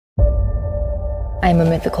I'm a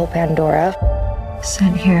mythical Pandora,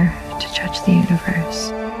 sent here to judge the universe.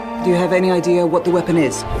 Do you have any idea what the weapon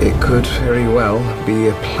is? It could very well be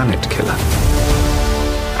a planet killer.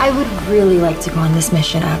 I would really like to go on this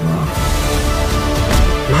mission, Admiral.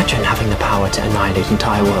 Imagine having the power to annihilate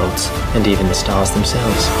entire worlds, and even the stars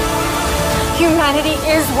themselves. Humanity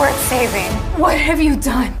is worth saving. What have you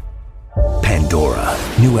done? Pandora.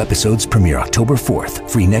 New episodes premiere October 4th.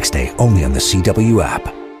 Free next day only on the CW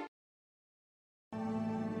app.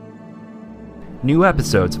 New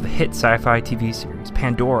episodes of the hit sci-fi TV series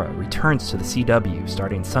Pandora returns to the CW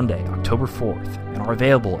starting Sunday, October 4th, and are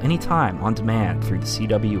available anytime on demand through the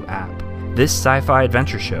CW app. This sci-fi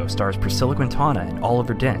adventure show stars Priscilla Quintana and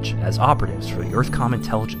Oliver Dinch as operatives for the Earthcom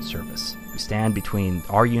Intelligence Service, who stand between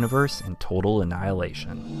our universe and total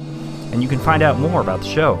annihilation. And you can find out more about the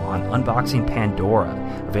show on Unboxing Pandora,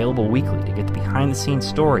 available weekly to get the behind-the-scenes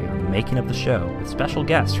story on the making of the show with special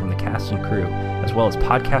guests from the cast and crew, as well as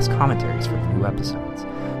podcast commentaries for the new episodes.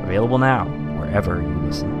 Available now wherever you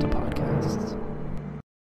listen to podcasts.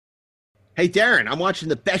 Hey, Darren, I'm watching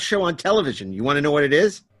the best show on television. You want to know what it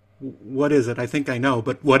is? What is it? I think I know,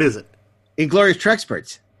 but what is it? Inglorious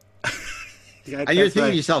Treksperts. Yeah, and you're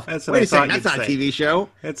thinking to yourself, wait a second, that's not a TV show.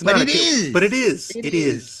 But it is. But it is. It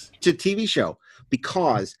is. It's a TV show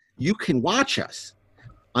because you can watch us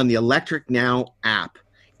on the Electric Now app.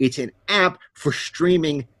 It's an app for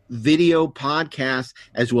streaming video podcasts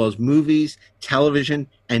as well as movies, television,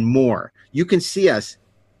 and more. You can see us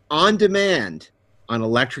on demand on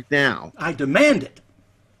Electric Now. I demand it.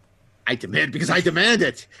 I demand because I demand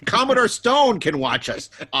it. Commodore Stone can watch us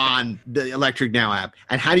on the Electric Now app.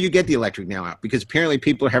 And how do you get the Electric Now app? Because apparently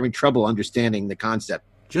people are having trouble understanding the concept.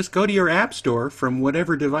 Just go to your app store from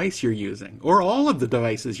whatever device you're using, or all of the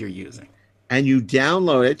devices you're using. And you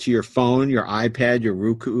download it to your phone, your iPad, your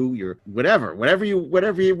Roku, your whatever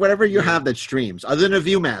you have that streams, other than a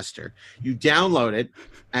Viewmaster. You download it,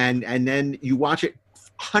 and then you watch it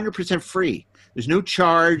 100% free. There's no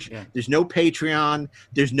charge. Yeah. There's no Patreon.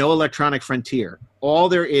 There's no Electronic Frontier. All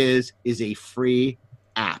there is a free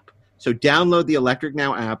app. So download the Electric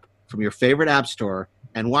Now app from your favorite app store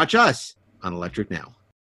and watch us on Electric Now.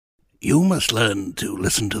 You must learn to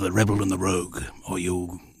listen to the Rebel and the Rogue, or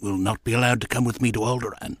you will not be allowed to come with me to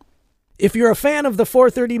Alderaan. If you're a fan of the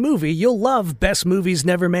 4:30 movie, you'll love Best Movies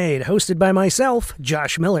Never Made, hosted by myself,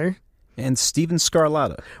 Josh Miller. And Steven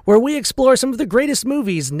Scarlatta, where we explore some of the greatest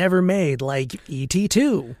movies never made, like E.T.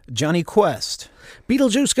 2, Johnny Quest,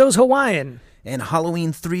 Beetlejuice Goes Hawaiian, and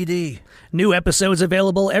Halloween 3D. New episodes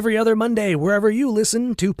available every other Monday wherever you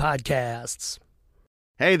listen to podcasts.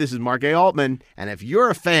 Hey, this is Mark A. Altman, and if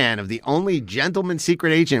you're a fan of the only gentleman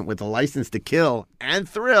secret agent with a license to kill and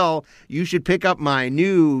thrill, you should pick up my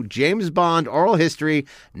new James Bond oral history,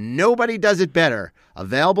 Nobody Does It Better,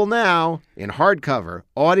 available now in hardcover,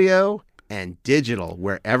 audio, and digital,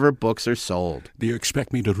 wherever books are sold. Do you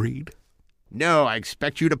expect me to read? No, I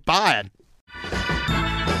expect you to buy it.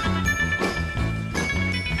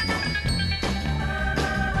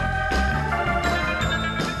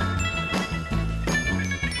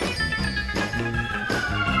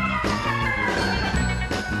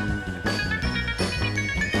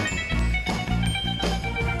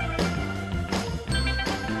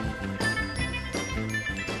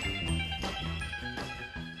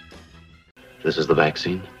 This is the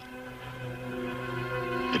vaccine?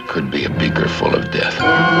 It could be a beaker full of death.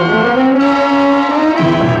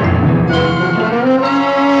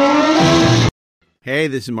 Hey,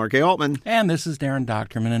 this is Mark A. Altman. And this is Darren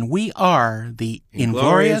Doctorman, and we are the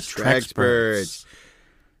Inglorious Treksperts.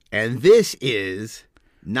 And this is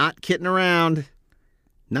Not Kidding Around.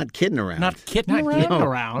 Not kidding around. Not kidding around? Kidding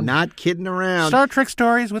around. Not kidding around. Star Trek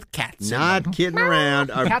stories with cats. Not kidding around.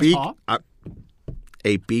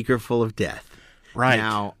 A beaker full of death. Right.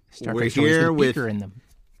 Now, Star we're Trek stories here with Beaker in them.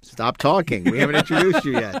 Stop talking. We haven't introduced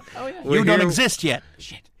you yet. Oh, yeah. You don't exist yet.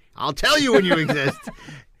 Shit. I'll tell you when you exist.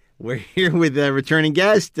 We're here with a returning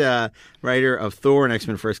guest, writer of Thor and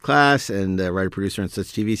X-Men First Class, and writer-producer on such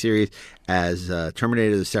TV series as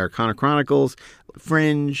Terminator, The Sarah Connor Chronicles,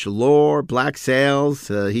 Fringe, Lore, Black Sails.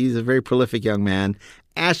 He's a very prolific young man.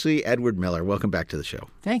 Ashley Edward Miller, welcome back to the show.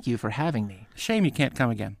 Thank you for having me. Shame you can't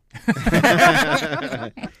come again.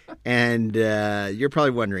 And you're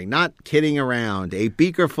probably wondering, not kidding around, a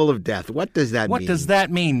beaker full of death. What does that mean? What does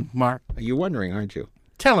that mean, Mark? You're wondering, aren't you?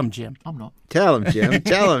 Tell him, Jim. I'm not. Tell him, Jim.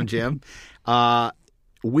 Tell him, Jim.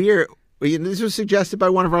 This was suggested by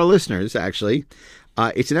one of our listeners, actually.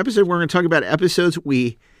 It's an episode where we're going to talk about episodes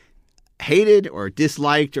we hated or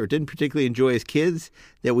disliked or didn't particularly enjoy as kids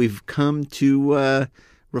that we've come to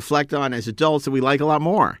reflect on as adults that we like a lot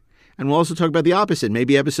more. And we'll also talk about the opposite.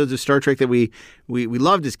 Maybe episodes of Star Trek that we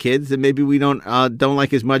loved as kids that maybe we don't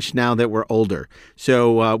like as much now that we're older.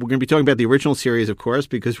 So we're going to be talking about the original series, of course,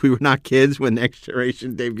 because we were not kids when Next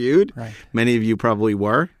Generation debuted. Right. Many of you probably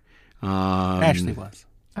were. Ashley was.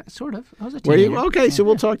 Sort of. I was a Were teenager. you? Okay, so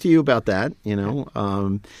we'll talk to you about that, you know.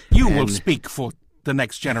 You will speak for the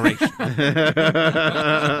next generation.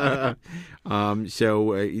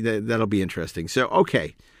 That'll be interesting. So,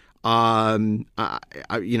 okay.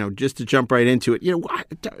 Just to jump right into it,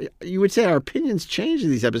 you would say our opinions change in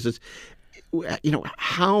these episodes.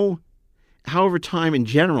 How over time in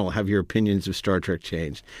general have your opinions of Star Trek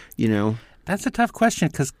changed? That's a tough question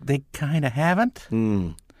because they kind of haven't.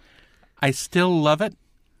 I still love it.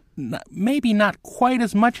 Maybe not quite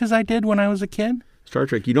as much as I did when I was a kid. Star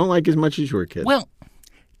Trek, you don't like as much as you were a kid? Well,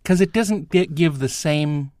 because it doesn't give the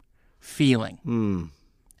same feeling.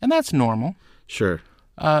 And that's normal. Sure.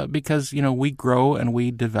 Because, we grow and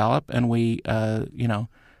we develop and we,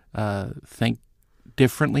 think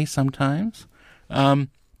differently sometimes. I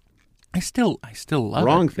still love it.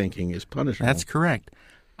 Wrong thinking is punishable. That's correct.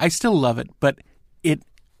 I still love it, but it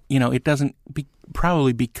doesn't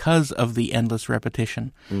probably because of the endless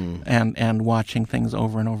repetition and watching things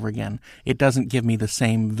over and over again. It doesn't give me the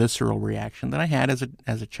same visceral reaction that I had as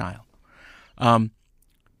a child.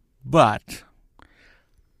 But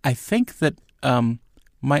I think that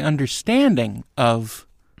my understanding of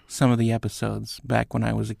some of the episodes back when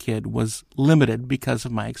I was a kid was limited because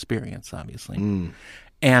of my experience, obviously.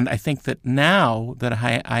 And I think that now that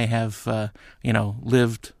I have,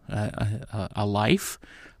 lived a life,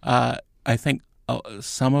 I think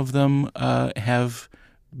some of them have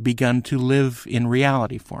begun to live in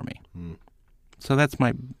reality for me. So that's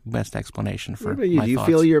my best explanation for what about you? My Do you thoughts.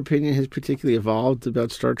 feel your opinion has particularly evolved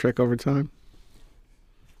about Star Trek over time?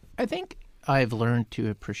 I think I've learned to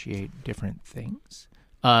appreciate different things.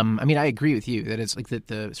 I agree with you that it's like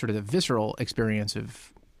the sort of the visceral experience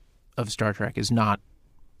of Star Trek is not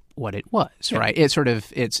what it was, right?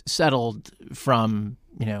 It's settled from,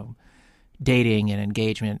 dating and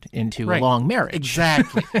engagement into a long marriage.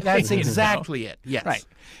 Exactly. That's exactly it. Yes. Right.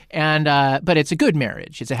 And but it's a good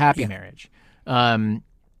marriage. It's a happy marriage. I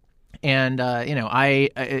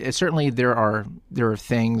certainly there are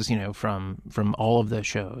things, from all of the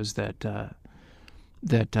shows that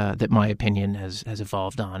my opinion has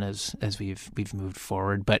evolved on as we've moved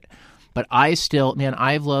forward. But I still,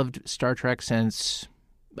 I've loved Star Trek since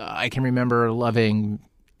I can remember loving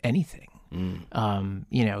anything.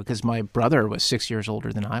 Because my brother was 6 years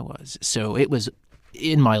older than I was, so it was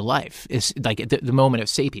in my life. It's like at the moment of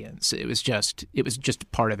Sapiens, it was just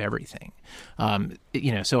part of everything.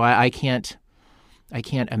 So I can't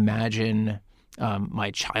imagine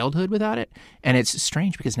my childhood without it. And it's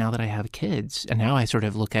strange because now that I have kids, and now I sort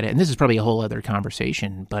of look at it, and this is probably a whole other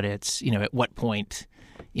conversation, but it's at what point,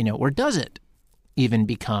 or does it even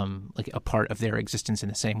become like a part of their existence in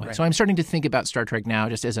the same way? Right. So I'm starting to think about Star Trek now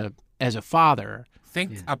just as a father.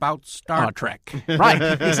 Think about Star Trek. Right,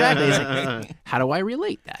 exactly. It's like, how do I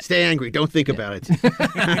relate that? Stay angry. Don't think about it.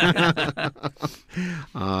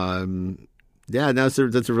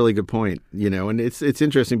 That's a really good point. And it's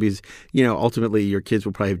interesting because ultimately your kids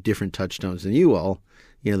will probably have different touchstones than you will.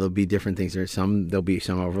 There'll be different things. There'll be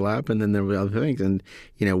some overlap, and then there'll be other things. And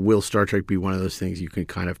will Star Trek be one of those things you can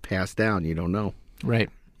kind of pass down? You don't know. Right.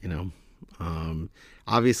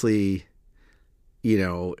 Obviously,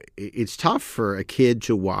 it's tough for a kid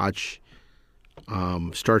to watch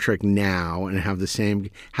Star Trek now and have the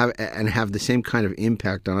same kind of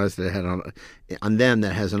impact on us that it had on them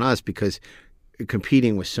that has on us, because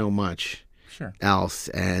competing with so much else,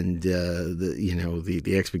 and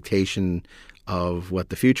the expectation of what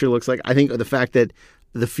the future looks like. I think the fact that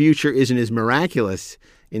the future isn't as miraculous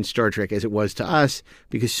in Star Trek as it was to us,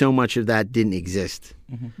 because so much of that didn't exist.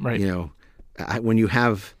 Mm-hmm. Right. When you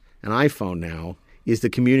have an iPhone now, is the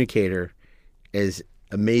communicator as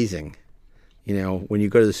amazing? When you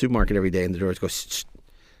go to the supermarket every day and the doors go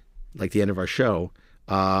like the end of our show,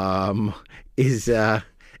 is that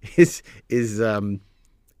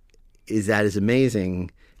as amazing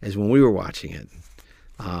as when we were watching it?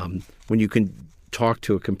 When you can talk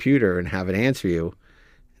to a computer and have it answer you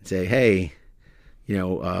and say, "Hey,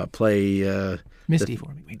 play Misty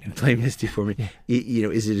for me." Play Misty for me. Yeah.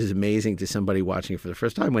 Is it as amazing to somebody watching it for the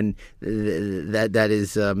first time when that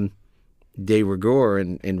is de rigueur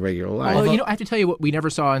in regular life? Well, I have to tell you what we never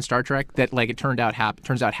saw in Star Trek that it turns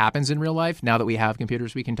out happens in real life now that we have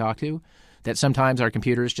computers we can talk to. that sometimes our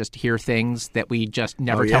computers just hear things that we just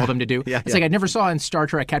never tell them to do. Yeah, it's like I never saw in Star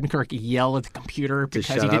Trek Captain Kirk yell at the computer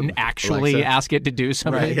because he didn't actually Alexa. ask it to do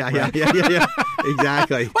something. Right, yeah.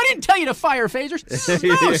 Exactly. Well, I didn't tell you to fire phasers.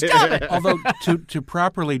 No, stop it. Although to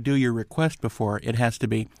properly do your request before, it has to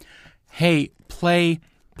be, hey, play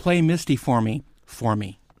Misty for me.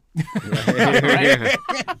 Yeah.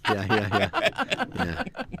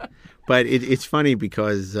 But it's funny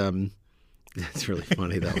because that's really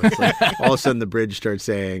funny though. It's like all of a sudden the bridge starts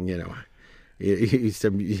saying, you know, it's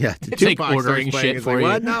like ordering shit it's for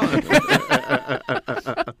like, you. What? No.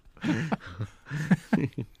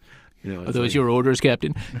 You know, Are those your orders,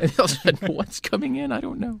 Captain? And all of a sudden, what's coming in? I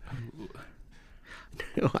don't know.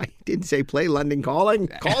 No, I didn't say play London Calling.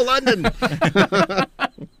 Call London.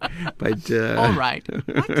 But all right.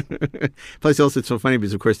 Plus, also it's so funny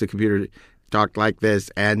because of course the computer talked like this,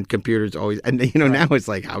 and computers always, and now it's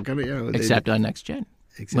like how come except on Next Gen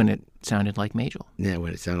when it sounded like Majel. Yeah,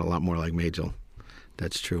 when it sounded a lot more like Majel.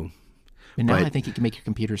 That's true. And now I think you can make your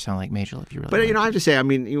computer sound like Majel if you really. But want I have to say, I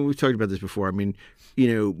mean, we've talked about this before. I mean,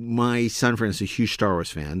 my son, for instance, is a huge Star Wars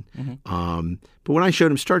fan. Mm-hmm. But when I showed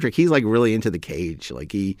him Star Trek, he's like really into the cage.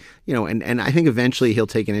 Like he, and I think eventually he'll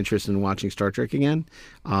take an interest in watching Star Trek again.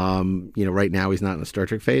 Right now he's not in the Star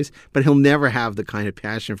Trek phase, but he'll never have the kind of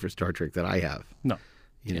passion for Star Trek that I have. No,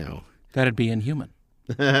 that'd be inhuman.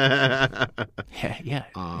 Yeah. He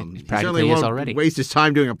practically certainly is won't already. waste his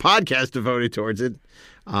time doing a podcast devoted towards it.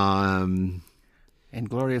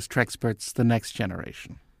 Inglorious Trexperts, the next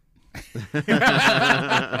generation.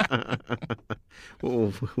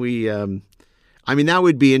 Well, I mean, that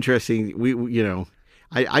would be interesting.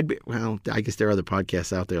 I'd be, well, I guess there are other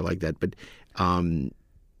podcasts out there like that, but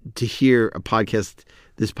to hear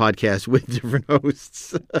this podcast with different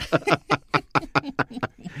hosts,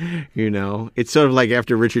 it's sort of like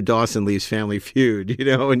after Richard Dawson leaves Family Feud,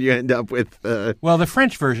 and you end up with. Well, the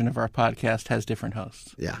French version of our podcast has different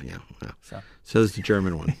hosts. Yeah. So does the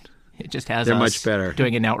German one. It just has They're us much better.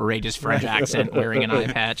 doing an outrageous French accent, wearing an eye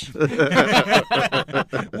patch.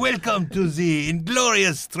 Welcome to the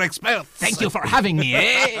Inglorious Trexperts. Thank you for having me,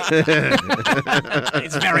 eh?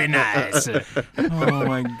 It's very nice. Oh,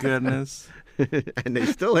 my goodness. And they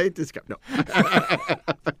still hate this guy. No.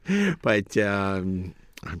 But I'm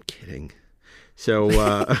kidding. So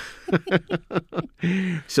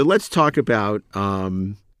so let's talk about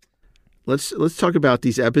let's talk about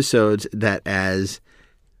these episodes that as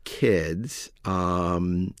kids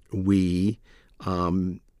we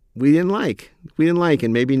didn't like,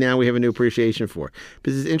 and maybe now we have a new appreciation for.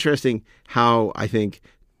 Because it's interesting how I think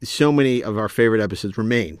so many of our favorite episodes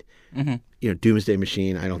remained. Mm-hmm. Doomsday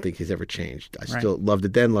Machine, I don't think has ever changed. I still loved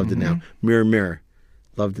it then, loved it now. Mirror, Mirror,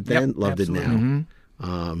 loved it then, loved absolutely. it now.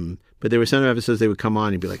 Mm-hmm. But there were some episodes they would come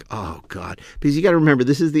on and be like, oh, God. Because you got to remember,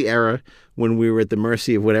 this is the era when we were at the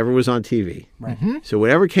mercy of whatever was on TV. Right. Mm-hmm. So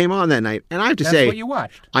whatever came on that night, and I have to That's say, what you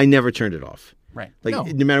watched. I never turned it off. Right. Like,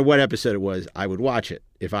 no matter what episode it was, I would watch it.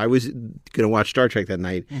 If I was going to watch Star Trek that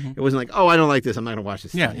night, it wasn't like, oh, I don't like this, I'm not going to watch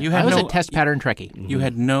this. Yeah, I was a test pattern Trekkie. You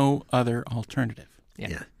had no other alternative.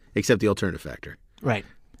 Yeah. Except the alternative factor. Right.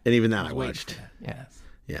 And even that I watched. Yes.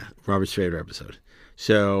 Yeah. Robert's favorite episode.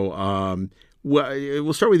 So,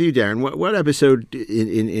 we'll start with you, Darren. What episode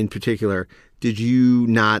in particular did you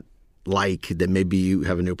not like that maybe you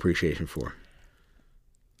have a new appreciation for?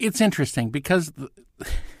 It's interesting because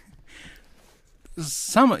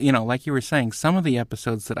some, like you were saying, some of the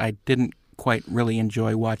episodes that I didn't quite really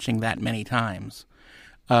enjoy watching that many times,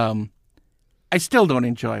 I still don't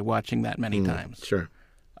enjoy watching that many times. Sure.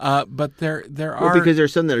 But there are... because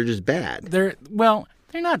there's some that are just bad. They're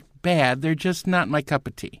not bad. They're just not my cup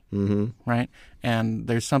of tea, right? And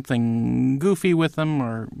there's something goofy with them,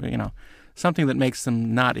 or something that makes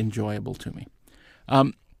them not enjoyable to me.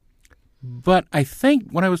 But I think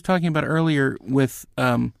what I was talking about earlier with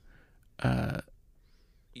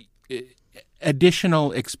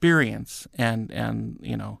additional experience and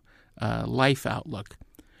life outlook,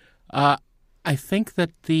 I think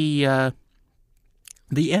that the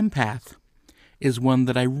empath is one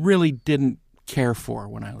that I really didn't care for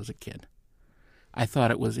when I was a kid. I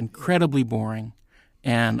thought it was incredibly boring,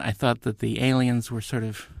 and I thought that the aliens were sort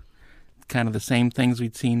of kind of the same things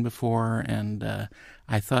we'd seen before, and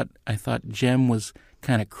I thought Jem was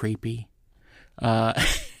kind of creepy,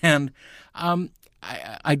 and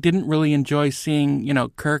I didn't really enjoy seeing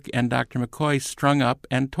Kirk and Dr. McCoy strung up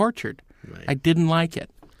and tortured. Right. I didn't like it.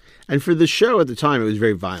 And for the show at the time, it was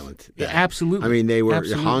very violent. Yeah, absolutely. I mean, they were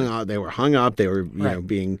absolutely. hung up. They were hung up. They were,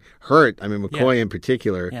 being hurt. I mean, McCoy in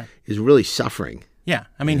particular is really suffering. Yeah,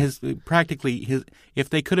 I mean, his if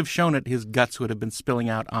they could have shown it, his guts would have been spilling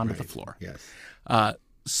out onto the floor. Yes.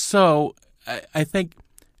 So I think,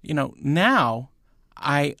 now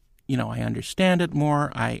I understand it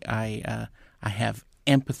more. I have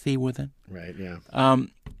empathy with it. Right. Yeah.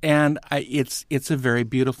 And it's a very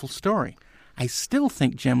beautiful story. I still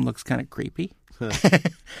think Jim looks kind of creepy.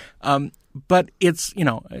 But it's,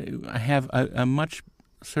 I have a much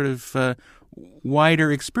sort of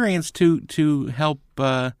wider experience to help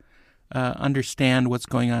understand what's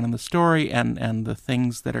going on in the story and the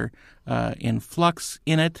things that are in flux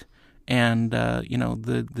in it, and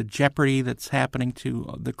the jeopardy that's happening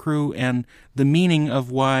to the crew, and the meaning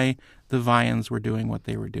of why the Vians were doing what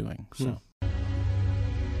they were doing. So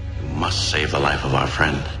You must save the life of our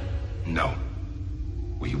friend. No,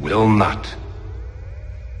 we will not.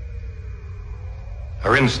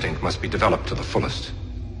 Her instinct must be developed to the fullest.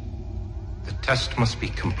 The test must be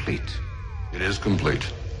complete. It is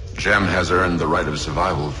complete. Jem has earned the right of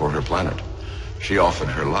survival for her planet. She offered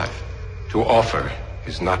her life. To offer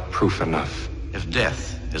is not proof enough. If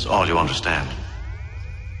death is all you understand,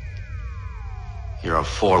 here are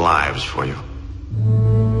 4 lives for you.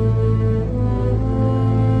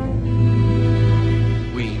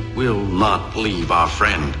 We will not leave our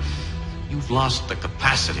friend. You've lost the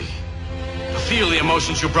capacity to feel the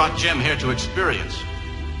emotions you brought Jem here to experience.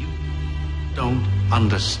 You don't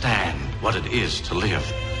understand what it is to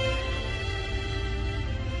live.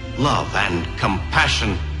 Love and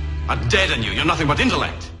compassion are dead in you. You're nothing but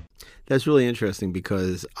intellect. That's really interesting,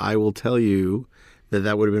 because I will tell you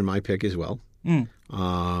that would have been my pick as well.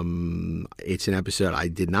 It's an episode I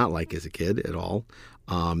did not like as a kid at all.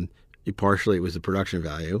 Partially, it was the production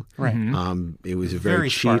value. Right. It was a very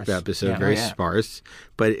cheap sparse episode, very sparse.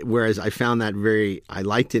 But whereas I found that I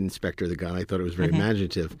liked it in Spectre of the Gun. I thought it was very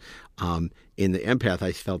imaginative. In The Empath,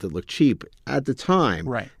 I felt it looked cheap at the time.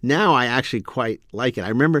 Right. Now I actually quite like it. I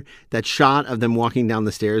remember that shot of them walking down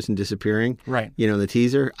the stairs and disappearing. Right. The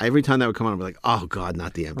teaser. Every time that would come on, I'd be like, oh, God,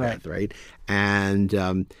 not The Empath, right? And,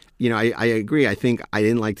 I agree. I think I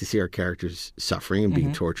didn't like to see our characters suffering and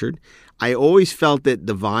being tortured. I always felt that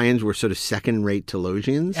the Vians were sort of second-rate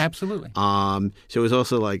Telosians. Absolutely. So it was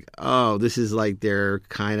also like, oh, this is like their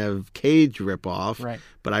kind of Cage ripoff. Right.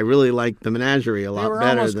 But I really liked the Menagerie a lot better than that.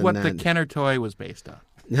 They were almost what the Kenner toy was based on.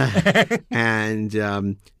 And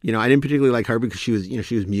I didn't particularly like her because she was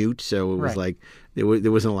mute, so it was like there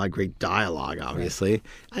wasn't a lot of great dialogue, obviously.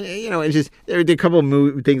 And it's just there are a couple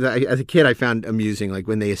of things that as a kid I found amusing, like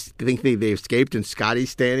when they think they escaped and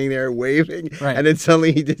Scotty's standing there waving, and then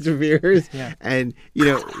suddenly he disappears, and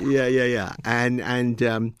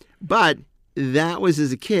and but that was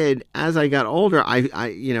as a kid. As I got older,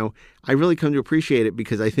 I really come to appreciate it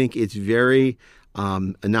because I think it's very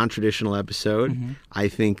a non-traditional episode. I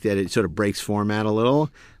think that it sort of breaks format a little.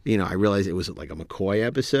 I realized it was like a McCoy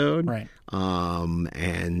episode. Right. I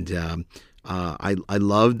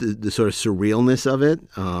loved the sort of surrealness of it.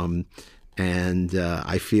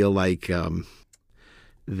 I feel like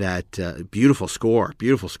that beautiful score,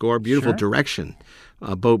 beautiful direction.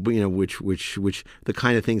 Both, which the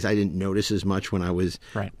kind of things I didn't notice as much when I was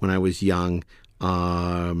young.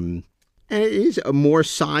 And it is a more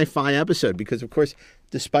sci-fi episode because, of course,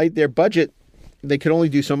 despite their budget, they could only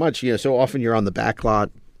do so much. So often you're on the back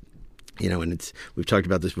lot, and we've talked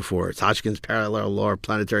about this before. It's Hodgkin's parallel law,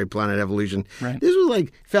 planetary planet evolution. Right. This was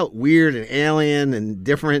felt weird and alien and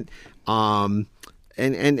different. And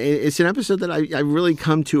it's an episode that I really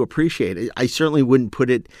come to appreciate. I certainly wouldn't put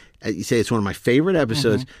it, you say it's one of my favorite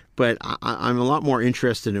episodes, but I'm a lot more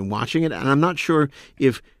interested in watching it. And I'm not sure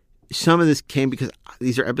if some of this came because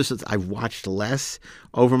these are episodes I've watched less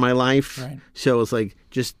over my life. Right. So it's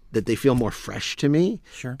just that they feel more fresh to me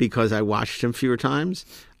because I watched them fewer times.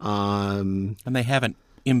 And they haven't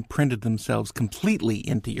imprinted themselves completely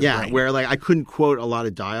into your brain. Yeah, where I couldn't quote a lot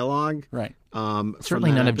of dialogue. Right.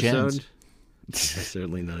 Certainly none of Jem's.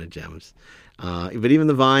 Certainly none of Jem's. But even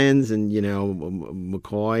the Vians and,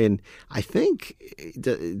 McCoy, and I think,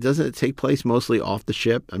 doesn't it take place mostly off the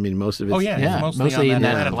ship? I mean, most of it's... Oh, yeah. Mostly in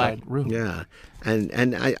that satellite room. Yeah.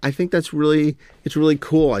 And I think it's really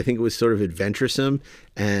cool. I think it was sort of adventuresome.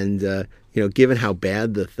 And, given how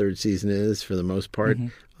bad the third season is for the most part,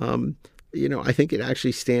 I think it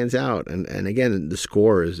actually stands out. And again, the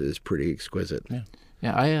score is pretty exquisite. Yeah.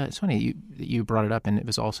 Yeah, it's funny you brought it up, and it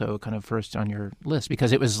was also kind of first on your list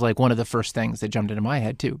because it was one of the first things that jumped into my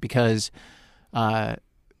head too. Because I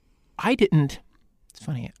didn't. It's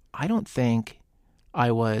funny. I don't think I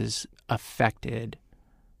was affected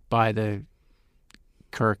by the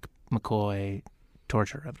Kirk McCoy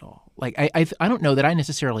torture of it all. I don't know that I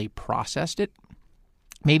necessarily processed it.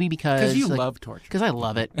 Maybe because you love torture. Because I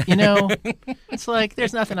love it. It's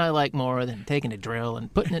there's nothing I like more than taking a drill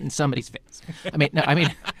and putting it in somebody's face.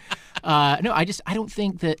 No, I don't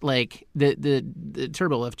think that like the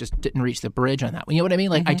turbo lift just didn't reach the bridge on that one. You know what I mean?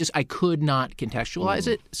 Like I could not contextualize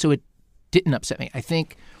it, so it didn't upset me. I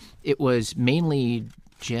think it was mainly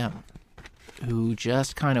Jim who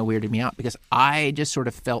just kind of weirded me out because I just sort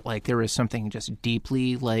of felt like there was something just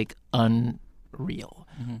deeply like unreal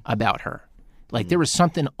about her. Like there was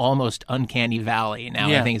something almost uncanny valley. Now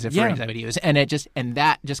I think is a phrase I would use, and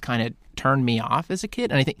that just kind of turned me off as a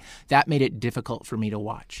kid, and I think that made it difficult for me to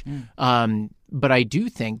watch. But I do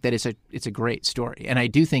think that it's a great story, and I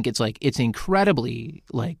do think it's incredibly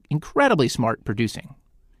smart producing.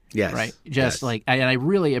 Yes. Right. Just and I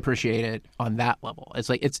really appreciate it on that level. It's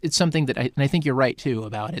like it's something that I think you're right too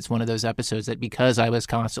about. It's one of those episodes that because I was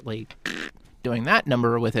constantly doing that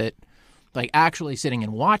number with it, like actually sitting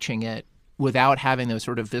and watching it without having those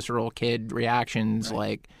sort of visceral kid reactions,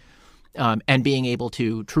 and being able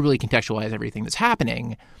to truly contextualize everything that's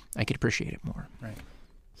happening, I could appreciate it more. Right.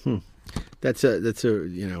 That's a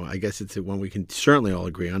I guess it's one we can certainly all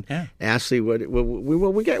agree on. Yeah. Ashley,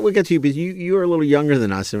 we'll get to you because you are a little younger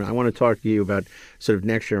than us, and I want to talk to you about sort of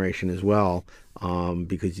Next Generation as well.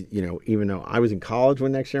 Because even though I was in college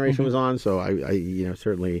when Next Generation was on, so I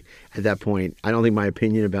certainly at that point I don't think my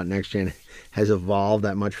opinion about Next Gen has evolved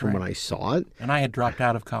that much from when I saw it. And I had dropped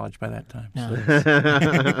out of college by that time.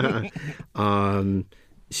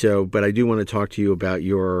 So. But I do want to talk to you about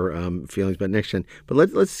your feelings about Next Gen. But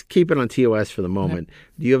let's keep it on TOS for the moment. Okay.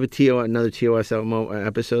 Do you have another TOS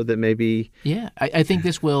episode that maybe? Yeah, I think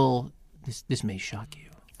this may shock you.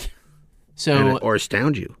 So or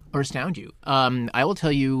astound you. I will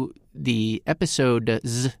tell you the episode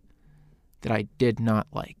that I did not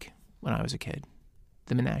like when I was a kid,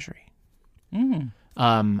 the Menagerie.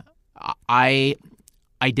 I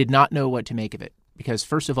did not know what to make of it. Because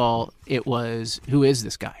first of all, it was who is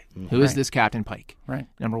this guy? Who is this Captain Pike? Right.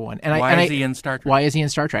 Number one. Why is he in Star Trek? Why is he in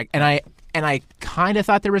Star Trek? And I kind of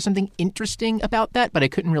thought there was something interesting about that, but I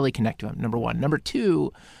couldn't really connect to him. Number one. Number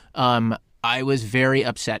two, I was very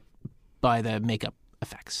upset by the makeup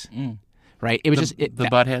effects. Right. It was the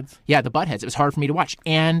butt heads. Yeah, the butt heads. It was hard for me to watch.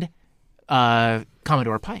 And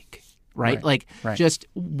Commodore Pike. Right. Just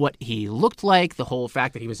what he looked like, the whole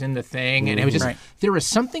fact that he was in the thing. And it was just, there was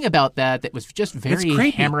something about that was just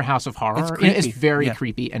very Hammer House of Horror. It's very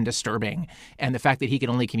creepy and disturbing. And the fact that he could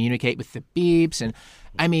only communicate with the beeps. And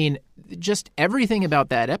I mean, just everything about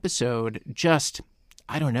that episode,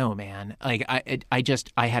 I don't know, man. Like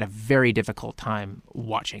I had a very difficult time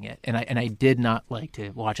watching it, and I did not like to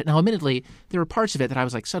watch it. Now, admittedly, there were parts of it that I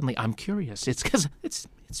was like, suddenly I'm curious. It's because it's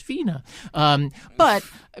Vina. But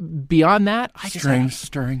beyond that, strange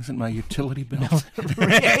stirrings in my utility belt.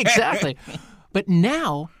 Yeah, exactly. But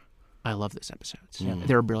now, I love those episodes. Yeah.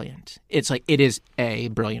 They're brilliant. It's like it is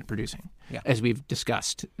brilliant producing, as we've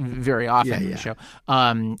discussed very often in the show.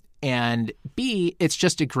 And B, it's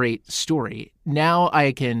just a great story. Now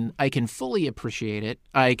I can fully appreciate it.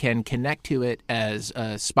 I can connect to it as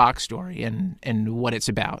a Spock story and what it's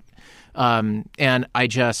about. And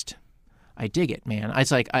I dig it, man.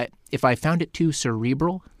 It's like if I found it too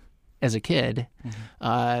cerebral as a kid,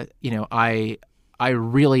 I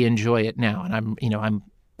really enjoy it now, and I'm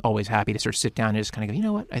always happy to sort of sit down and just kind of go, you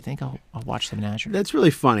know what, I think I'll watch The Menagerie. That's really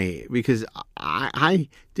funny because I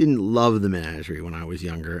didn't love The Menagerie when I was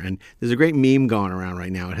younger. And there's a great meme going around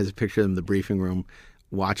right now. It has a picture of them in the briefing room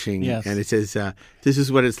watching, and it says, this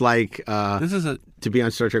is what it's like to be on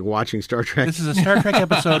Star Trek watching Star Trek. This is a Star Trek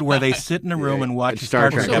episode where they sit in a room and watch a Star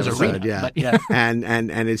Trek episode. And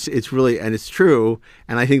it's really, and it's true.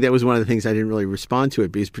 And I think that was one of the things I didn't really respond to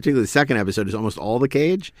it because particularly the second episode is almost all the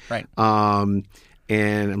cage. Right.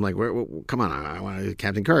 And I'm like, come on, I want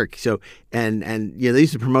Captain Kirk. So, and they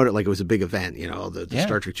used to promote it like it was a big event, the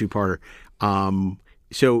Star Trek two-parter.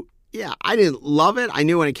 So, yeah, I didn't love it. I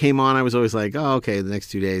knew when it came on, I was always like, oh, okay, the next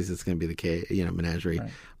 2 days it's going to be the Menagerie.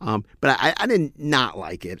 Right. But I did not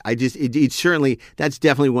like it. It certainly, that's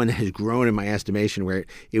definitely one that has grown in my estimation where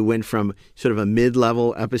it went from sort of a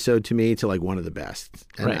mid-level episode to me to like one of the best.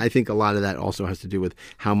 And I think a lot of that also has to do with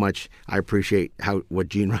how much I appreciate what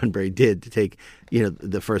Gene Roddenberry did to take,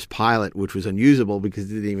 the first pilot, which was unusable because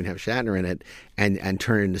it didn't even have Shatner in it, and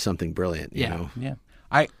turn it into something brilliant. Yeah.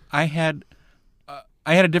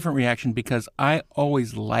 I had a different reaction because I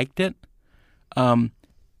always liked it.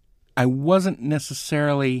 I wasn't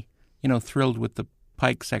necessarily, thrilled with the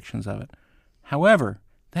Pike sections of it. However,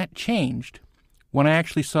 that changed when I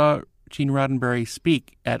actually saw Gene Roddenberry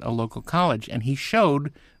speak at a local college, and he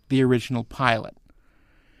showed the original pilot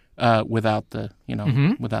without the,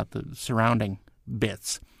 without the surrounding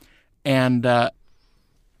bits, and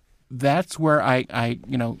that's where I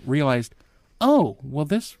realized, oh, well,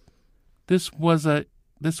 this was a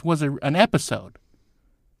an episode,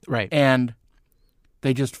 right? And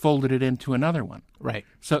they just folded it into another one, right?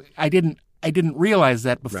 So I didn't realize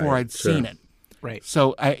that before I'd seen it, right?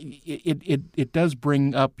 So it does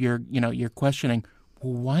bring up your questioning.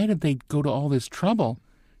 Well, why did they go to all this trouble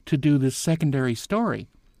to do this secondary story,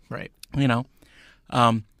 right?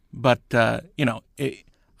 But I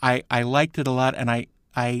liked it a lot, and I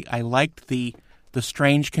liked the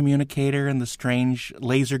strange communicator and the strange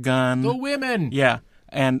laser gun, the women,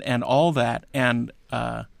 and all that, and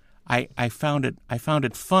I found it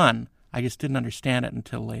fun. I just didn't understand it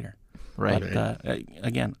until later. Right. But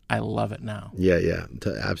again, I love it now. Yeah,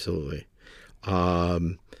 absolutely.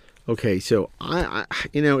 Okay, so I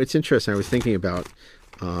it's interesting. I was thinking about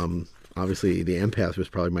obviously the Empath was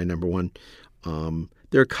probably my number one.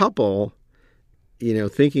 There are a couple,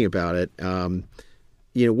 thinking about it. One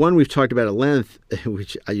we've talked about at length,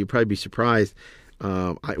 which you'd probably be surprised.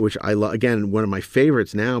 Which I love, again, one of my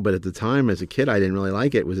favorites now, but at the time as a kid I didn't really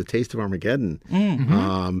like it, was A Taste of Armageddon.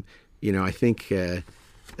 Mm-hmm. I think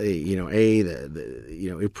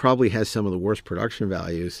it probably has some of the worst production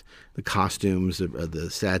values, the costumes, the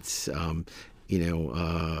sets,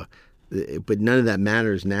 but none of that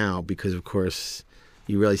matters now because, of course,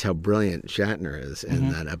 you realize how brilliant Shatner is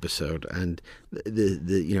in that episode, and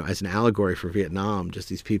the as an allegory for Vietnam, just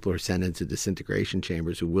these people who are sent into disintegration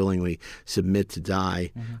chambers who willingly submit to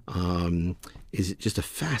die, is just a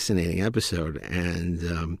fascinating episode, and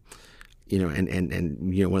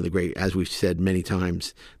one of the great, as we've said many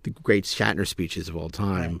times, the great Shatner speeches of all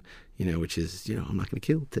time, which is I'm not going to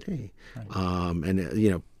kill today,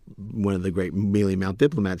 one of the great Mealy Mouth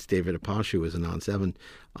diplomats, David Apashu, was a non-7.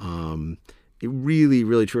 A really,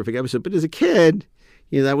 really terrific episode. But as a kid,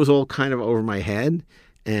 that was all kind of over my head.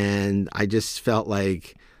 And I just felt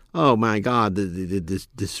like, oh my God, the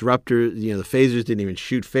disruptor, the phasers didn't even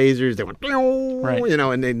shoot phasers. They went,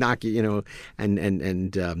 and they knock you,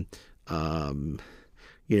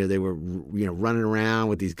 they were, running around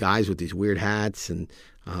with these guys with these weird hats. And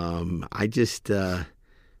I just not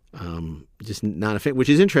a fan, which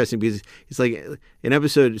is interesting because it's like an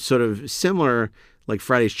episode sort of similar, like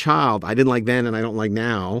Friday's Child. I didn't like then and I don't like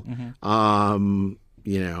now. And a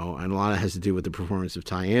lot of it has to do with the performance of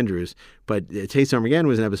Ty Andrews. But Taste of Armageddon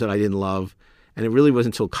was an episode I didn't love, and it really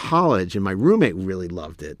wasn't until college, and my roommate really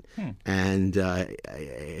loved it. And I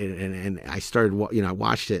started, I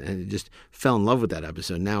watched it and just fell in love with that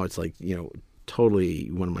episode. Now it's like,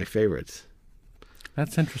 totally one of my favorites.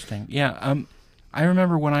 That's interesting. Yeah. I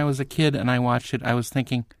remember when I was a kid and I watched it, I was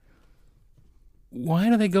thinking, why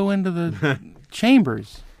do they go into the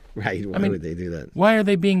chambers? Right. Why would they do that? Why are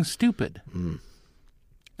they being stupid? And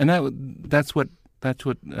that's what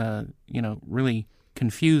really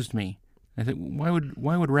confused me. I said, why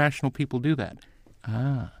would rational people do that?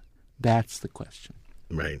 That's the question.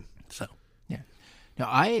 Right. So, yeah. No,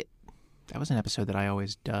 that was an episode that I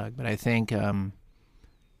always dug, but I think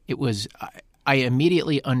it was I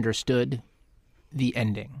immediately understood the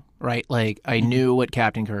ending, right? Like I knew what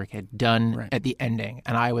Captain Kirk had done at the ending,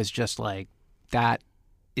 and I was just like, that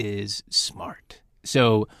is smart.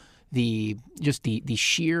 So the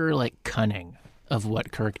sheer like cunning of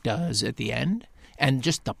what Kirk does at the end, and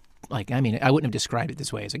just the I wouldn't have described it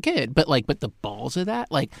this way as a kid, but the balls of that,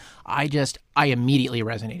 I immediately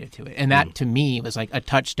resonated to it, and that to me was like a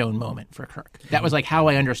touchstone moment for Kirk. That was like how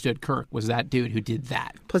I understood Kirk, was that dude who did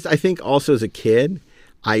that. Plus, I think also as a kid,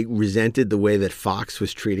 I resented the way that Fox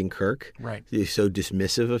was treating Kirk. Right. He was so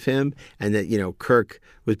dismissive of him, and that, Kirk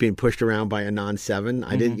was being pushed around by a non-7.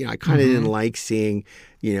 I didn't, I kind of didn't like seeing,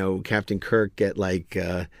 Captain Kirk get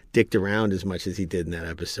dicked around as much as he did in that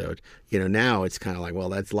episode. Now it's kind of like, well,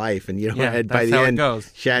 that's life. And, by the end,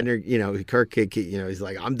 Shatner, Kirk, he's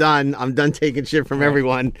like, I'm done taking shit from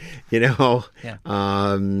everyone, Yeah. I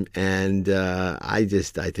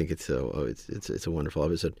think it's a wonderful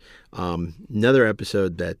episode. Another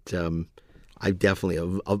episode that I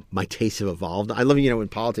definitely, my tastes have evolved. I love, in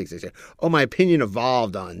politics they say, oh, my opinion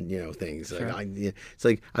evolved on, things. Sure. It's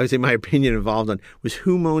like, I would say my opinion evolved on was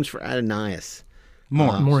Who Moans for Adonias?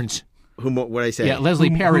 Mourns. What did I say? Yeah,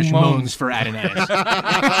 Leslie Parrish moans for Adonias.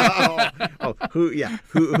 Who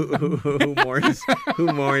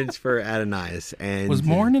mourns for Adonias? And was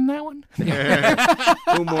Morn in that one? Who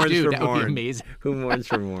mourns for Morn? Would be amazing. Who mourns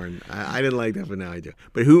for Morn? I didn't like that, but now I do.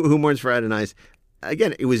 But who mourns for Adonias?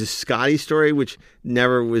 Again, it was a Scotty story, which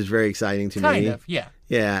never was very exciting to me. Kind of, yeah.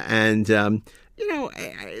 Yeah, and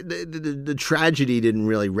the tragedy didn't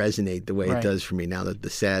really resonate the way it does for me now that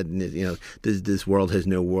the sadness, this world has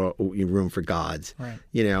no room for gods. Right.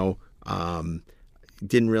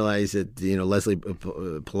 didn't realize that Leslie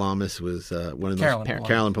Palamas was one of those.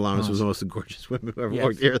 Carolyn Palamas was the most gorgeous women who ever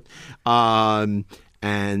walked the earth.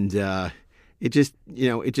 It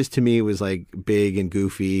just to me was like big and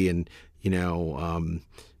goofy, and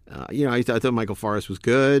I thought Michael Forrest was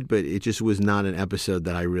good, but it just was not an episode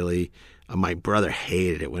that I really. My brother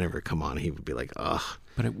hated it whenever it come on. He would be like, ugh.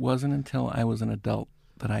 But it wasn't until I was an adult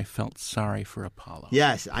that I felt sorry for Apollo.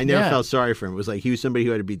 Yes, I never felt sorry for him. It was like he was somebody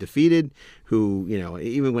who had to be defeated. Who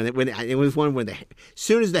even when it was one when as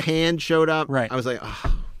soon as the hand showed up, I was like,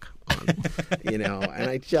 oh, come on, and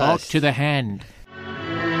I just talk to the hand.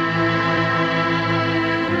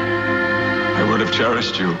 I would have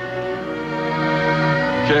cherished you,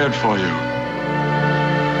 cared for you.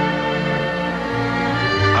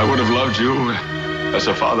 I would have loved you as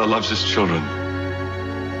a father loves his children.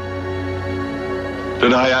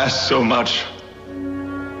 Did I ask so much?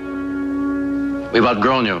 We've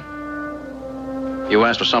outgrown you. You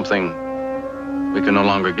asked for something we can no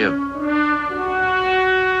longer give.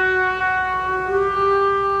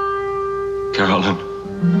 Carolyn,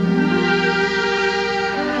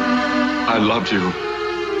 I loved you.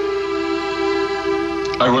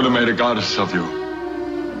 I would have made a goddess of you.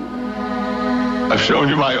 I've shown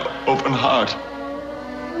you my open heart.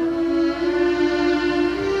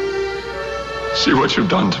 See what you've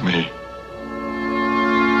done to me.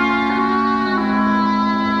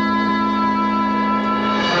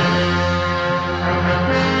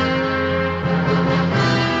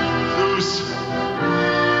 Zeus,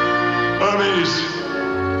 Hermes,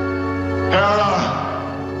 Hera,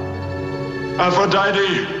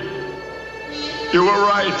 Aphrodite, you were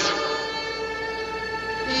right.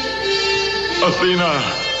 Athena,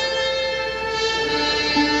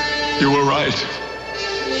 you were right.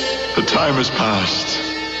 The time has passed.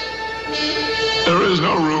 There is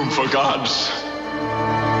no room for gods.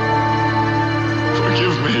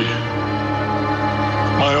 Forgive me,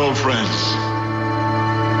 my old friends.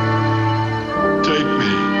 Take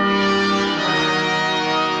me.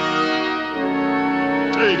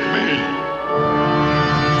 Take me.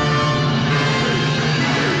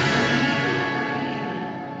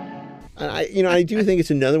 I do think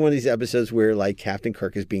it's another one of these episodes where like Captain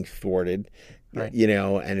Kirk is being thwarted. Right.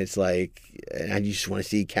 And it's like, and I just want to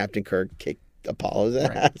see Captain Kirk kick Apollo's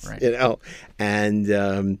ass, right. And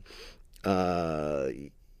and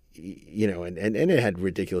it had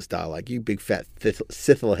ridiculous dialogue. You big fat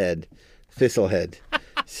thistlehead.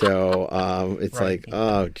 So it's like,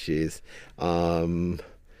 oh geez, and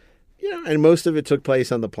most of it took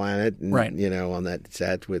place on the planet, and, on that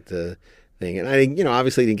set with the thing, and I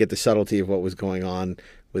obviously didn't get the subtlety of what was going on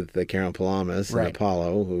with the Carolyn Palamas and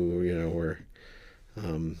Apollo, who were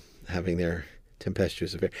having their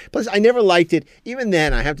tempestuous affair. Plus, I never liked it. Even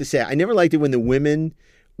then, I have to say, I never liked it when the women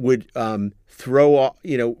would throw off,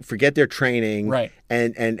 forget their training,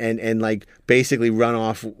 and like basically run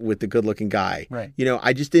off with the good-looking guy. Right.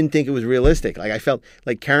 I just didn't think it was realistic. Like I felt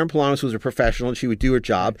like Karen Palamas was a professional and she would do her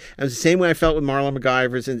job. And it was the same way I felt with Marla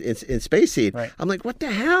McGivers in Space Seed. Right. I'm like, what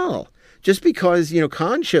the hell? Just because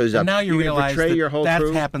Khan shows up, and now you realize betray your whole that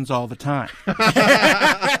crew? happens all the time.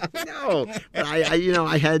 No, but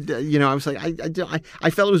I had I was like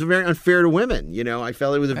I felt it was very unfair to women. I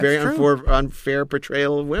felt it was a very unfair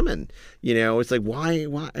portrayal of women. It's like why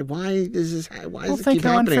is this why is it keep happening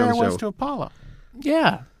on the show? Think how unfair it was to Apollo.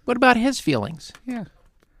 Yeah. What about his feelings? Yeah.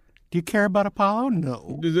 Do you care about Apollo?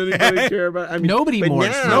 No. Does anybody care about? Nobody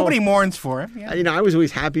mourns. Nobody mourns for him. Yeah. I was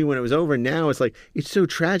always happy when it was over. Now it's like it's so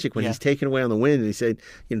tragic when he's taken away on the wind. And he said,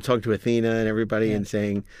 talking to Athena and everybody and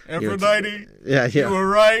saying, Aphrodite, you were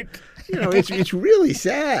right. It's really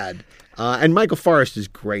sad. And Michael Forrest is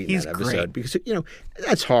great in He's that episode great. because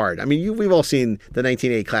that's hard. I mean, we've all seen the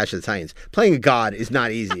 1980 Clash of the Titans. Playing a god is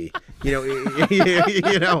not easy. I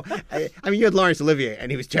mean, you had Laurence Olivier and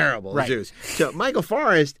he was terrible as Zeus. So Michael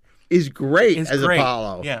Forrest is great as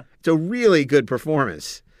Apollo. Yeah. It's a really good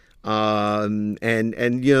performance. And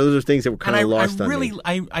those are things that were kind of lost on me.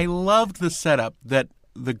 I loved the setup that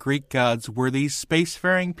the Greek gods were these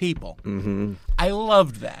spacefaring people. Mm-hmm. I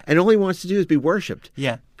loved that. And all he wants to do is be worshipped.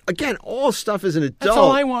 Yeah. Again, all stuff as an adult. That's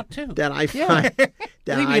all I want too. That I find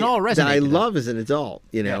that I love as an adult,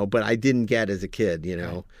 but I didn't get as a kid,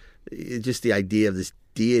 It's just the idea of this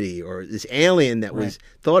deity or this alien that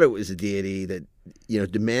thought it was a deity that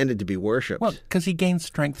demanded to be worshipped. Well, because he gained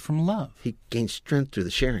strength from love. He gained strength through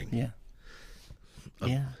the sharing. Yeah.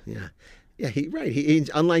 Yeah. He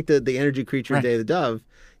unlike the energy creature in Day of the Dove,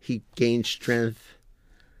 he gained strength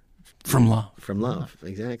from love. From love,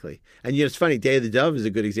 exactly. And it's funny. Day of the Dove is a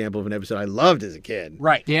good example of an episode I loved as a kid.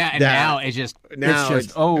 Right. Yeah. And now it's just. Yeah.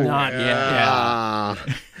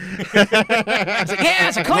 It's like, yeah,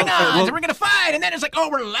 it's a Klingons, and we're gonna fight, and then it's like, oh,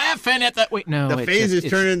 we're laughing at the wait, no, the phasers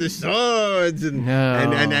turn into swords, and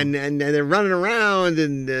they're running around,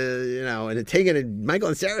 and and Michael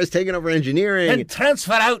and Sarah's taking over engineering, and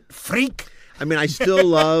transfer out, freak. I mean, I still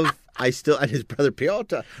love and his brother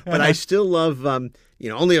Piotr, but I still love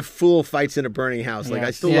only a fool fights in a burning house. Like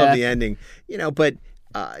I still love the ending, but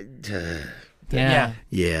yeah.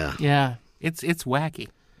 It's wacky.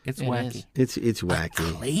 It's wacky. It's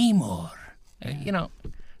wacky. Claymore.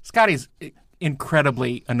 Scotty's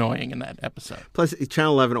incredibly annoying in that episode. Plus,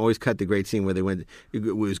 Channel 11 always cut the great scene where they went.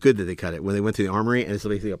 It was good that they cut it when they went to the armory, and it's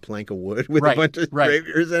basically a plank of wood with a bunch of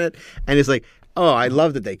rapiers in it, and it's like, oh, I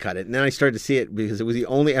love that they cut it. And then I started to see it because it was the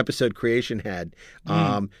only episode Creation had.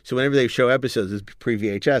 So whenever they show episodes, this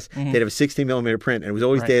pre-VHS, they'd have a 16mm print, and it was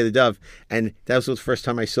always Day of the Dove. And that was the first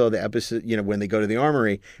time I saw the episode, when they go to the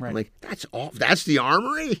armory. I'm like, that's awful. That's the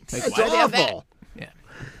armory? That's awful. Yeah.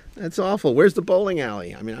 That's awful. Where's the bowling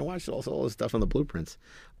alley? I mean, I watched all this stuff on the blueprints.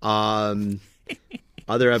 Other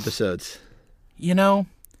episodes.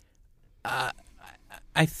 I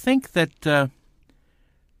think that...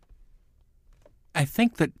 I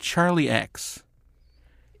think that Charlie X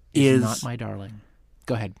is not my darling.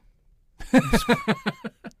 Go ahead. I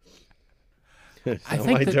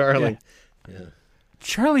think my darling. Yeah.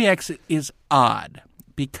 Charlie X is odd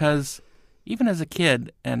because even as a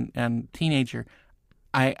kid and teenager,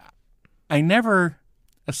 I never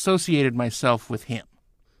associated myself with him.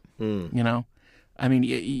 I mean,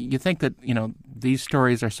 you think that these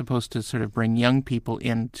stories are supposed to sort of bring young people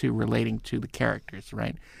into relating to the characters,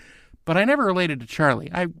 right? But I never related to Charlie.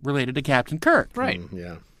 I related to Captain Kirk. Right.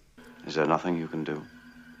 Yeah. Is there nothing you can do?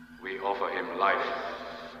 We offer him life,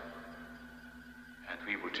 and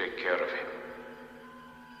we will take care of him.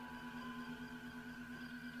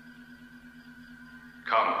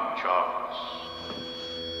 Come, Charles.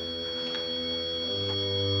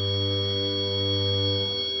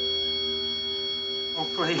 Oh,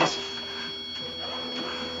 please.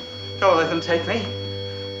 Don't let them take me.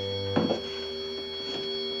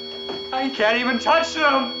 I can't even touch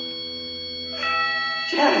them.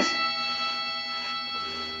 Janice.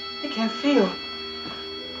 I can't feel.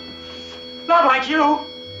 Not like you.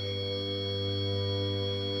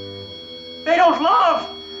 They don't love.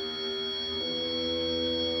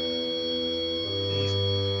 Please.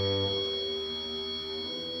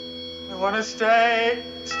 I want to stay.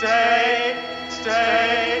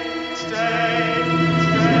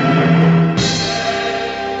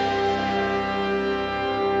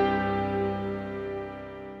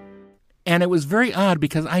 And it was very odd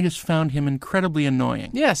because I just found him incredibly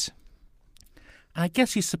annoying. Yes. I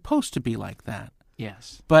guess he's supposed to be like that.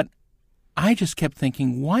 Yes. But I just kept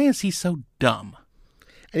thinking, why is he so dumb?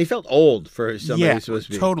 And he felt old for somebody who's supposed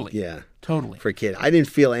to be. Totally. Yeah. Totally. For a kid. I didn't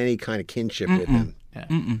feel any kind of kinship with him.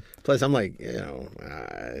 Yeah. Plus, I'm like,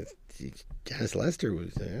 Janice Lester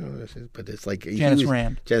was, but it's like Janice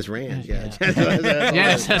Rand. Janice Rand, yeah.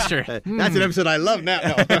 Janice Lester. That's an episode I love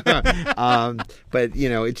now. No. But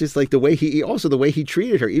it's just like the way he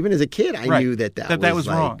treated her. Even as a kid, I knew that was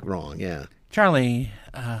like wrong. Yeah. Charlie,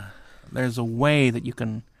 there's a way that you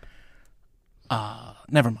can.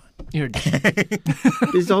 Never mind.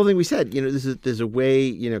 This is the whole thing we said. There's a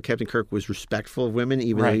way. Captain Kirk was respectful of women,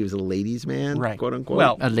 even though he was a ladies' man, quote unquote.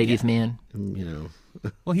 Well, a ladies' man.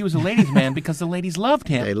 Well, he was a ladies' man because the ladies loved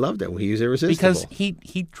him. They loved him. He was irresistible because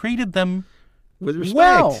he treated them with respect.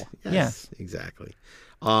 Well, yes, exactly.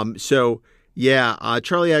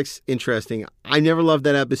 Charlie X, interesting. I never loved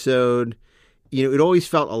that episode. It always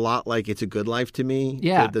felt a lot like It's a Good Life to me.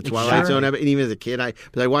 Yeah, the Twilight Zone episode. And even as a kid, I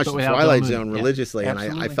watched the Twilight Zone religiously, and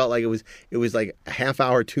I felt like it was like a half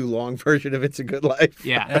hour too long version of It's a Good Life.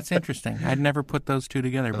 Yeah, that's interesting. I'd never put those two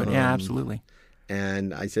together, but yeah, absolutely.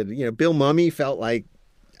 And I said, Bill Mummy felt like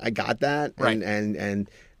I got that, right. and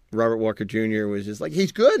Robert Walker Jr. was just like,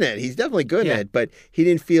 he's good at it. He's definitely good at it, but he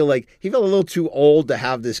didn't feel like, he felt a little too old to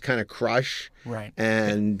have this kind of crush. Right.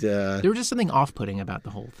 And there was just something off-putting about the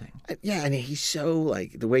whole thing. Yeah, and he's so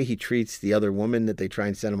like, the way he treats the other woman that they try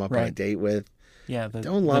and set him up on a date with. Yeah,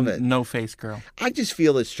 don't love it. No-face girl. I just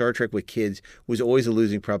feel that Star Trek with kids was always a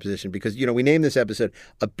losing proposition because, we named this episode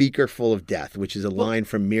A Beaker Full of Death, which is a line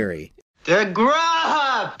from Miri. The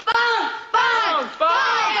grub!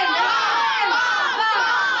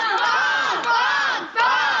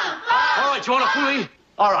 All right, you want to fool me?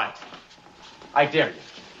 All right. I dare you.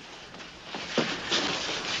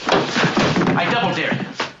 I double dare you.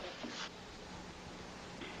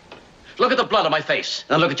 Look at the blood on my face.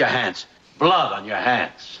 Now look at your hands. Blood on your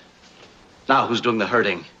hands. Now who's doing the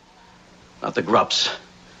hurting? Not the grups.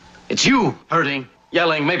 It's you hurting,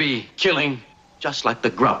 yelling, maybe killing. Just like the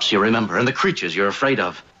Grups you remember and the creatures you're afraid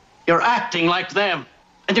of. You're acting like them,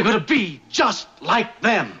 and you're gonna be just like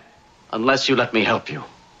them. Unless you let me help you.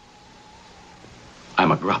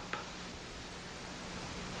 I'm a Grup.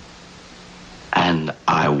 And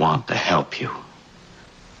I want to help you.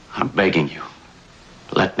 I'm begging you.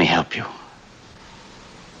 Let me help you.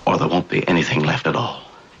 Or there won't be anything left at all.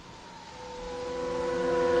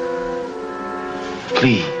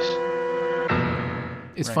 Please.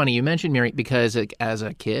 It's funny you mentioned Mary because as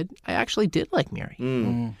a kid, I actually did like Mary.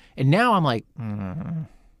 And now I'm like,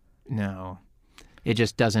 no. It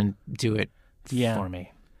just doesn't do it for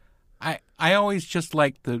me. I always just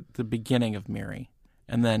liked the beginning of Mary.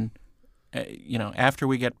 And then, after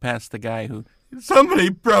we get past the guy who, somebody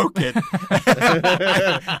broke it.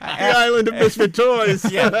 The island of misfit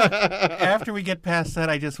toys. Yeah. After we get past that,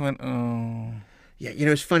 I just went, oh. Yeah,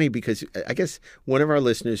 it's funny because I guess one of our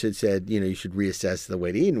listeners had said, you should reassess the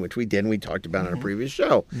way to Eden, which we did, and we talked about on a previous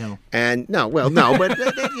show. No. And no, but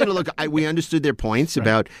look, we understood their points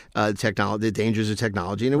about technology, the dangers of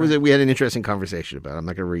technology, and we had an interesting conversation about it. I'm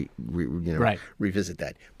not going to revisit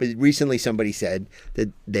that. But recently, somebody said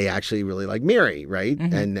that they actually really like Mary, right?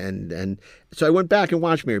 Mm-hmm. And so I went back and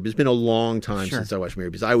watched Mary. But it's been a long time since I watched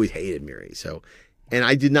Mary because I always hated Mary. So, and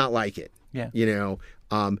I did not like it. Yeah.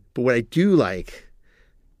 But what I do like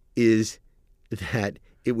is that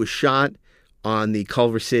it was shot on the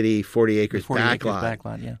Culver City 40 acres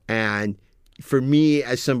backlot. Yeah. And for me,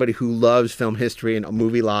 as somebody who loves film history and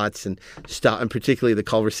movie lots and stuff, and particularly the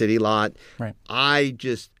Culver City lot, I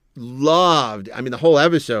just loved. I mean, the whole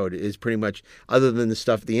episode is pretty much, other than the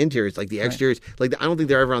stuff, the interiors, like the exteriors. Like I don't think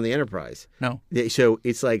they're ever on the Enterprise. No. So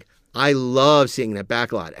it's like I love seeing that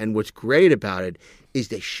backlot. And what's great about it is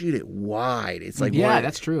they shoot it wide. It's like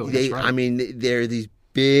that's true. That's right. I mean, there are these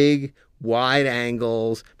big wide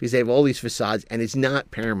angles because they have all these facades, and it's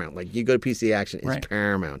not Paramount. Like you go to PC Action, it's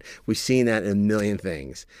Paramount. We've seen that in a million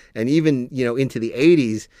things, and even into the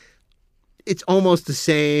 80s, it's almost the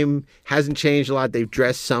same. Hasn't changed a lot. They've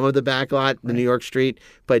dressed some of the backlot, the New York Street,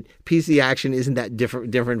 but PC Action isn't that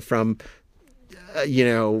different from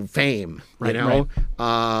Fame.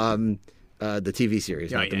 The TV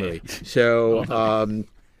series, not the movie. Yeah. So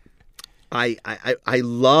I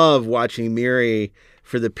love watching Miri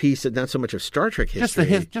for the piece of not so much of Star Trek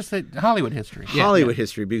history, just the Hollywood history,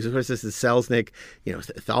 history, because of course this is Selznick.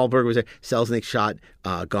 Thalberg was there. Selznick shot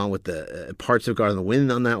Gone with the parts of Gone with the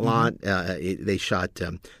Wind on that lot. They shot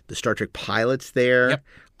the Star Trek pilots there. Yep.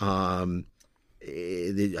 A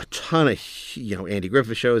ton of Andy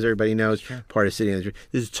Griffith shows everybody knows. Part of City.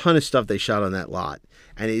 There's a ton of stuff they shot on that lot,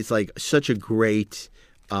 and it's like such a great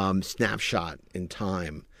snapshot in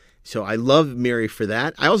time. So I love Mary for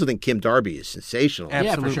that. I also think Kim Darby is sensational.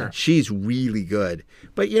 Absolutely. Yeah, for sure. She's really good.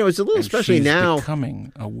 But it's a little, especially she's now,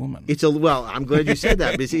 becoming a woman. I'm glad you said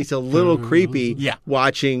that because it's a little creepy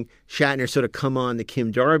watching Shatner sort of come on to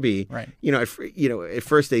Kim Darby. Right. At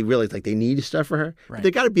first they realized like they need stuff for her. Right. But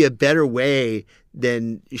there got to be a better way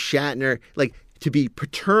than Shatner, like to be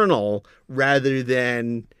paternal rather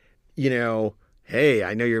than, hey,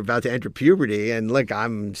 I know you're about to enter puberty, and look,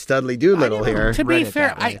 I'm Studley Doolittle here. To be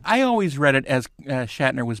fair, I always read it as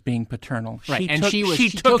Shatner was being paternal. Right, she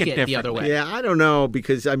took it the other way. Yeah, I don't know,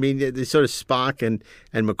 because, I mean, the sort of Spock and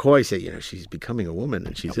McCoy say, she's becoming a woman,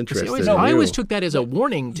 and she's interested in you. I always took that as a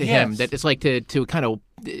warning to him, that it's like to kind of,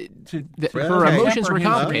 her emotions were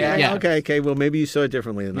complicated. Yeah. Okay, well, maybe you saw it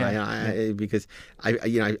differently than I, because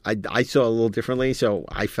I saw it a little differently, so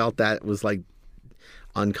I felt that was like,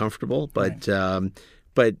 uncomfortable, but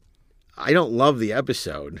I don't love the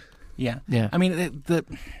episode. Yeah. I mean, the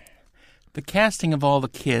casting of all the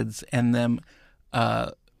kids and them,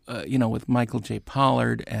 with Michael J.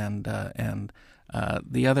 Pollard and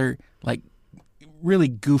the other like really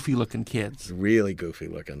goofy looking kids. Really goofy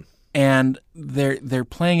looking. And they're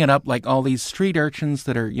playing it up like all these street urchins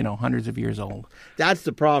that are hundreds of years old. That's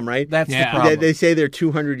the problem, right? That's the problem. They say they're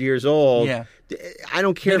 200 years old. Yeah. I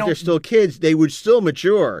don't care if they're still kids; they would still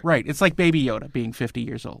mature. Right. It's like Baby Yoda being 50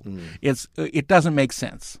 years old. It doesn't make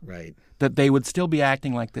sense. Right. That they would still be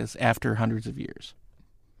acting like this after hundreds of years.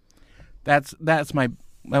 That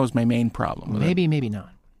was my main problem. Maybe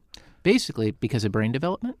not. Basically, because of brain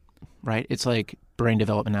development. Right? It's like brain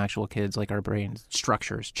development in actual kids, like our brain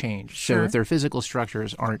structures change. Sure. So if their physical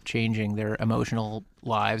structures aren't changing, their emotional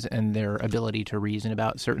lives and their ability to reason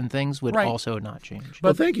about certain things would also not change.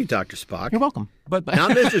 Well, thank you, Dr. Spock. You're welcome. But not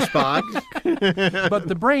Mr. Spock. But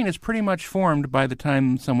the brain is pretty much formed by the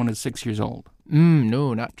time someone is 6 years old.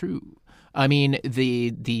 No, not true. I mean,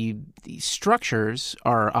 the structures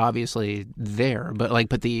are obviously there,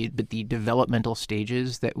 but the developmental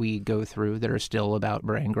stages that we go through that are still about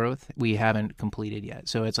brain growth, we haven't completed yet.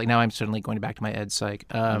 So it's like now I'm suddenly going back to my ed psych.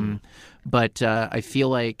 But I feel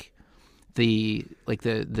like the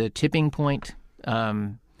tipping point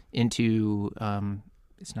into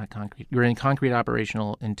it's not concrete. You're in concrete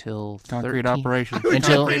operational until concrete 13. operation.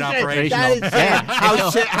 Until concrete operational.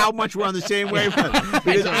 That is how much we're on the same wavelength.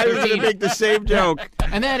 Because I was going to make the same joke.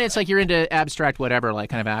 And then it's like you're into abstract whatever,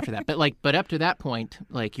 like kind of after that. But up to that point,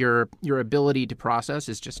 like your ability to process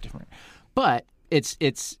is just different. But it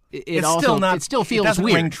still feels it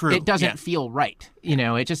weird. Ring true. It doesn't feel right.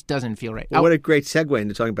 It just doesn't feel right. Well, what a great segue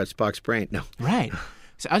into talking about Spock's brain. No. Right.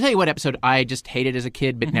 So I'll tell you what episode I just hated as a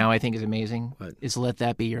kid, but now I think is amazing. What? Is Let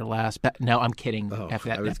That Be Your Last... No, I'm kidding. After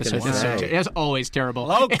that episode, that's always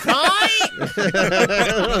terrible. Okay.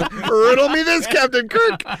 Riddle me this, Captain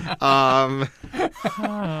Kirk.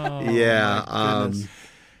 Yeah,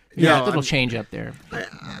 a little change up there.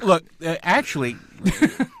 Look, actually...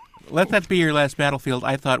 Let That Be Your Last Battlefield,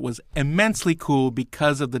 I thought was immensely cool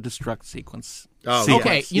because of the destruct sequence. Oh,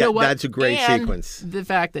 okay. You know what? That's a great sequence. The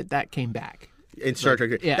fact that came back. In Star Trek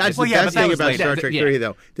 3. Yeah. That's the best thing about Star Trek 3,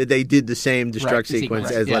 though, that they did the same destruct sequence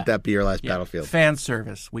as Let That Be Your Last Battlefield. Fan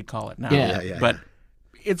service, we call it now. Yeah. But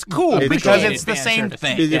it's cool because it's the same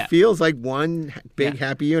thing. Because it feels like one big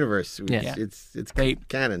happy universe. It's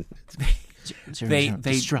canon.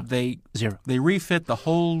 They refit the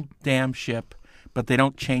whole damn ship, but they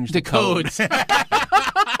don't change the codes.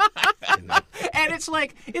 And it's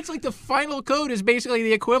like the final code is basically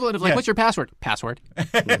the equivalent of what's your password? Password.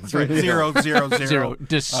 That's right. 000.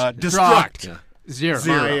 Destruct. Yeah.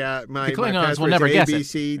 Zero. My the Klingons will password's never guess A, B, it.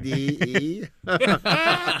 C, D, E.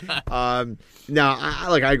 No,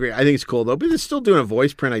 I agree. I think it's cool, though. But it's still doing a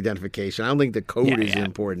voice print identification. I don't think the code is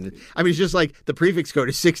important. I mean, it's just like the prefix code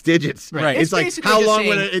is 6 digits. Right. It's like, how long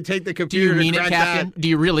would it take the computer to crack that? Do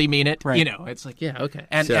you really mean it? Right. It's like, okay.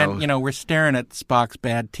 And we're staring at Spock's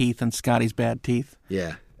bad teeth and Scotty's bad teeth.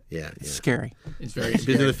 Yeah. It's scary. It's very scary.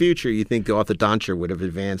 Because in the future, you think the orthodonture would have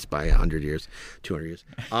advanced by 100 years, 200 years.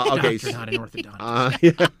 Okay. Not an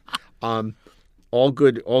orthodontist. All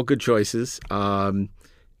good choices. I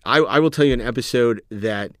will tell you an episode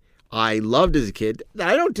that I loved as a kid that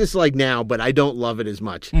I don't dislike now, but I don't love it as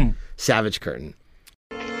much. Savage Curtain.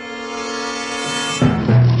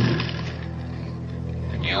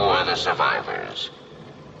 You are the survivors.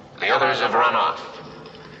 The others have run off.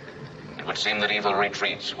 It would seem that evil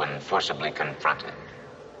retreats when forcibly confronted.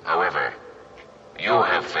 However, you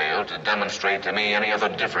have failed to demonstrate to me any other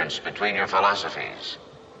difference between your philosophies.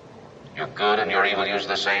 Your good and your evil use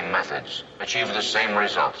the same methods, achieve the same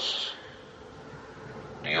results.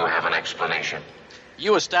 Do you have an explanation?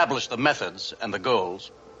 You established the methods and the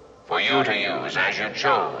goals. For you to use as you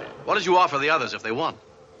chose. What did you offer the others if they won?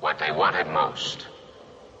 What they wanted most.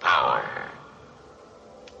 Power.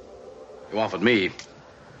 You offered me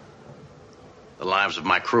the lives of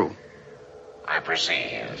my crew. I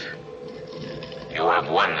perceive. You have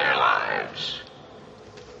won their lives.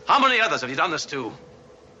 How many others have you done this to?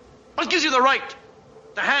 What gives you the right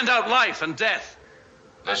to hand out life and death?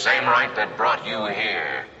 The same right that brought you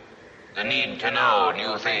here. The need to know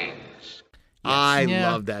new things. I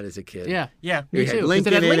loved that as a kid. Yeah. It had too.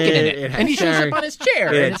 Lincoln in it. And he shows up on his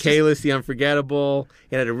chair. It had Kalis the Unforgettable.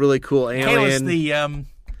 It had a really cool alien. Kalis the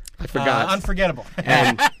I forgot. Unforgettable.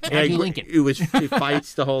 And Lincoln. It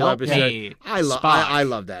fights the whole episode. Me, I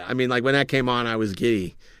love that. I mean, like when that came on, I was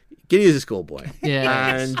giddy. Giddy as a schoolboy.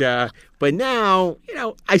 Yeah. And but now,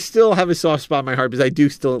 I still have a soft spot in my heart because I do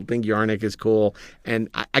still think Yarnik is cool, and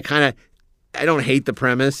I don't hate the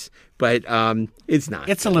premise, but it's not.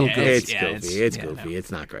 It's a little goofy. It's goofy. It's goofy. No.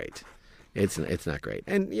 It's not great. It's not great.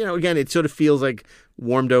 And again, it sort of feels like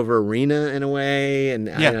warmed over arena in a way, and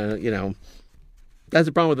that's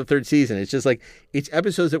the problem with the third season. It's just like it's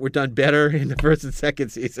episodes that were done better in the first and second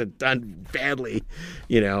season, done badly.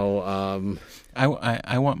 I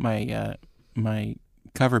want my my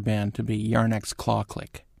cover band to be Yarnek's Claw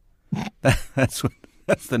Click. That's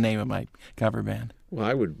the name of my cover band. Well,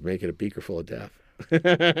 I would make it a beaker full of death.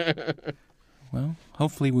 Well,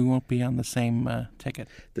 hopefully we won't be on the same ticket.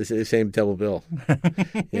 The same double bill.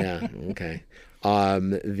 Yeah. Okay.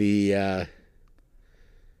 We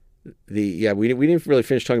didn't really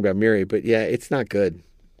finish talking about Miri, but it's not good.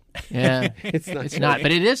 Yeah, it's not.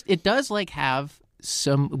 But it is. It does have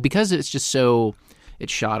some, because it's just so.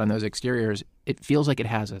 It's shot on those exteriors. It feels like it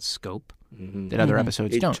has a scope that other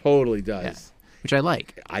episodes don't. It totally does. which I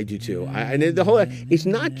like. I do too. And the whole, it's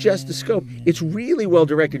not just the scope. It's really well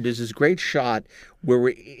directed. There's this great shot where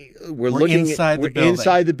we're looking inside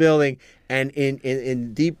the building, and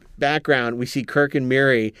in deep background we see Kirk and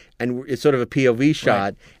Miri, and it's sort of a POV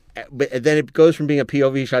shot. Right. But then it goes from being a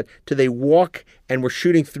POV shot to they walk and we're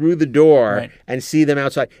shooting through the door and see them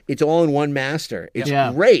outside. It's all in one master. It's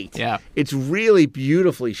great. Yeah. It's really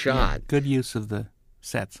beautifully shot. Yeah. Good use of the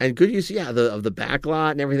sets. And good use, of the back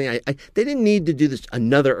lot and everything. They didn't need to do this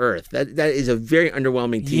another Earth. That is a very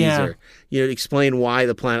underwhelming teaser. To explain why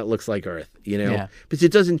the planet looks like Earth. Because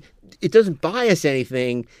it doesn't bias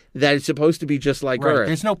anything that it's supposed to be just like Earth.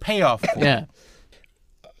 There's no payoff. Yeah.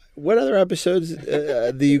 What other episodes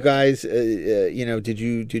do you guys, did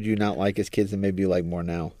you not like as kids and maybe you like more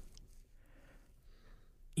now?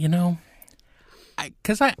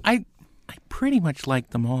 Because I pretty much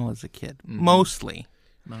liked them all as a kid, mostly.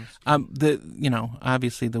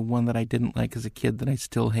 Obviously the one that I didn't like as a kid that I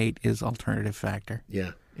still hate is Alternative Factor.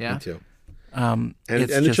 Yeah, me too. And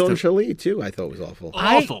the Children Shall Lead too. I thought was awful.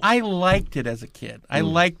 I liked it as a kid. I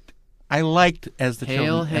liked as the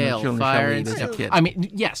Hail, Children fire, Shall Lead as a kid. I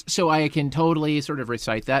mean, yes. So I can totally sort of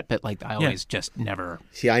recite that, but I always just never.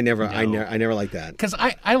 See, I never liked that because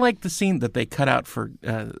I liked the scene that they cut out for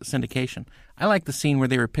syndication. I liked the scene where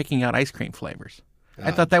they were picking out ice cream flavors.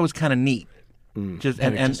 I thought that was kind of neat. Just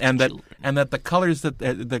and that the colors that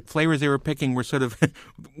the flavors they were picking were sort of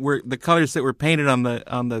were the colors that were painted on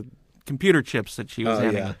the computer chips that she was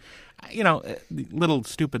having. Little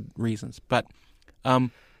stupid reasons, but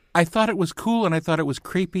I thought it was cool and I thought it was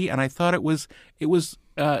creepy and I thought it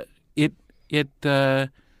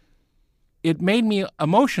made me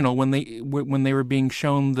emotional when they were being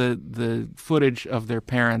shown the footage of their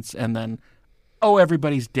parents and then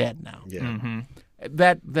everybody's dead now. Yeah. Mm-hmm.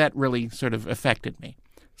 That really sort of affected me.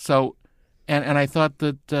 So, and I thought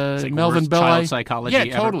that like Melvin worst Belli, child psychology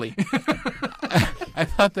ever. Totally. I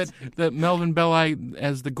thought that Melvin Belli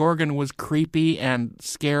as the Gorgon was creepy and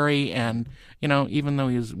scary, and even though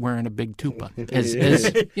he was wearing a big tupa,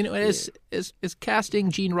 as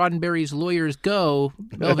casting Gene Roddenberry's lawyers go,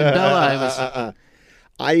 Melvin Belli was.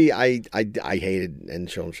 I hated And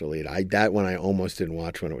Children Shall Lead. That one I almost didn't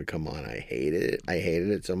watch when it would come on. I hated it. I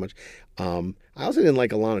hated it so much. I also didn't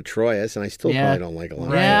like Alana Troyes, and I still probably don't like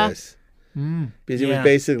Alana Troyes. Because it was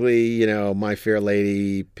basically, My Fair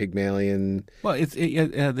Lady, Pygmalion. Well, it's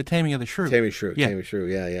the Taming of the Shrew. Taming Shrew,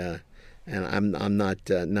 yeah. And I'm not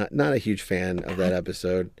a huge fan of that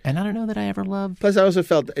episode. And I don't know that I ever loved. Plus, I also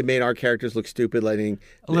felt it made our characters look stupid, letting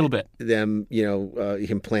a little bit them,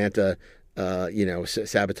 him plant a.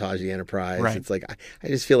 Sabotage the Enterprise. Right. It's like I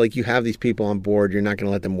just feel like you have these people on board. You're not going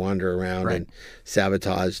to let them wander around and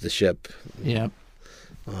sabotage the ship. Yeah.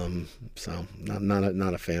 So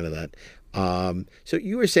not a fan of that. So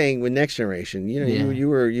you were saying with Next Generation, you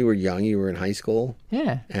were young. You were in high school.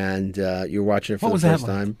 Yeah. And you were watching it for the first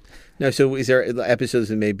time. No. So is there episodes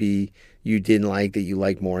that maybe you didn't like that you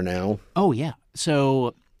like more now? Oh yeah.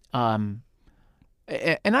 So, and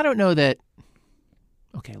I don't know that.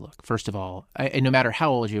 Okay, look, first of all, no matter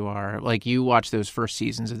how old you are, you watch those first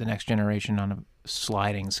seasons of The Next Generation on a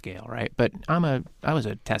sliding scale, right? But I was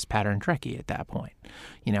a test pattern Trekkie at that point.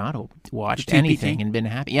 I'd have watched anything and been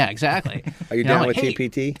happy. Yeah, exactly. Are you down with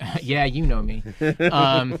TPT? Yeah, you know me.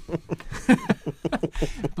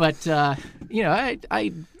 But,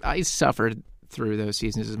 I suffered through those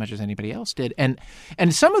seasons as much as anybody else did. And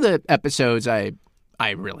some of the episodes I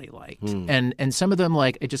really liked. And some of them,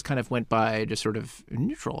 it just kind of went by just sort of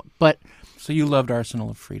neutral. But so you loved Arsenal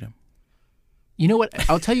of Freedom. You know what?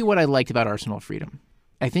 I'll tell you what I liked about Arsenal of Freedom.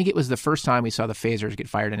 I think it was the first time we saw the phasers get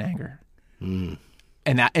fired in anger. And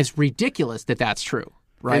that is ridiculous that that's true,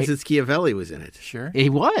 right? And since Schiavelli was in it. Sure. He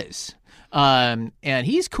was. And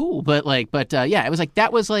he's cool, but it was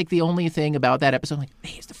that was the only thing about that episode.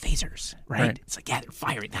 Hey, it's the phasers, right? It's they're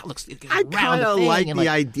firing. That looks. I kind of like the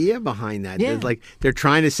idea behind that. Yeah. They're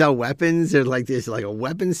trying to sell weapons. There's there's a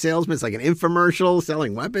weapons salesman. It's like an infomercial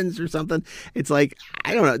selling weapons or something. It's I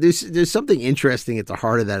don't know. There's something interesting at the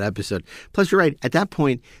heart of that episode. Plus, you're right. At that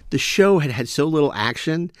point, the show had so little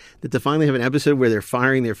action that to finally have an episode where they're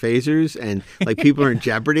firing their phasers and people are in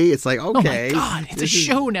jeopardy. It's okay. Oh my God! It's a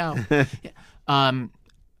show now.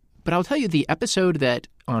 But I'll tell you, the episode that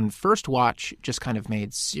on first watch just kind of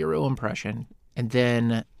made zero impression, and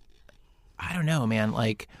then I don't know, man.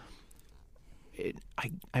 I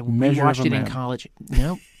watched it in college.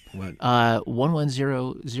 Nope. What? 1100.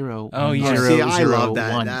 Oh yeah. See, I love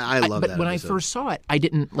that. I love that. But when I first saw it, I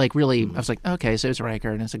didn't really. I was like, okay, so it's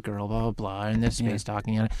Riker and it's a girl, blah blah blah, and this space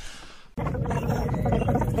talking.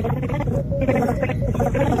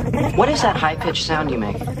 What is that high pitched sound you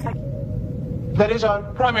make? That is our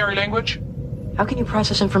primary language. How can you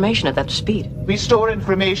process information at that speed? We store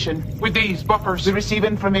information. With these buffers. We receive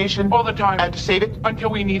information. All the time. And save it. Until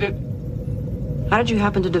we need it. How did you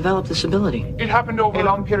happen to develop this ability? It happened over a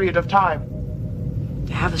long period of time.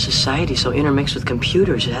 To have a society so intermixed with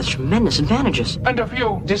computers, it has tremendous advantages. And a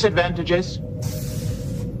few disadvantages.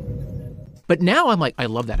 But now I'm like, I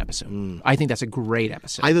love that episode. I think that's a great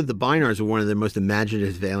episode. I thought the Bynars were one of the most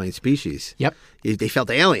imaginative alien species. Yep. They felt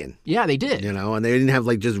alien. Yeah, they did. You know, and they didn't have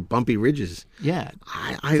like just bumpy ridges. Yeah.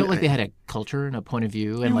 I felt like they had a culture and a point of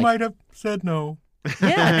view. And You like, might have said no.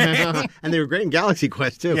 Yeah. And they were great in Galaxy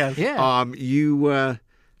Quest, too. Yes. Yeah.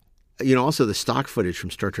 Also the stock footage from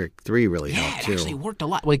Star Trek 3 really helped, it too. actually worked a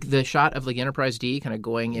lot. Like the shot of like Enterprise D kind of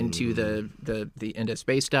going into the into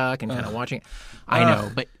space dock and kind of watching it. I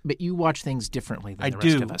know, but you watch things differently than the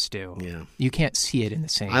rest of us do. Yeah. You can't see it in the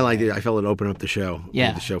same I liked way. it. I felt it open up the show. Yeah.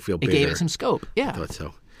 Made the show feel bigger. It gave it some scope. Yeah. I thought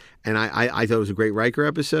so. And I thought it was a great Riker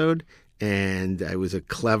episode. And it was a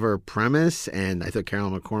clever premise, and I thought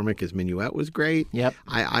Carolyn McCormick as Minuet was great. Yep.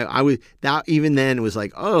 I was that even then it was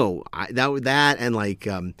like, that and like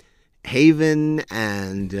Haven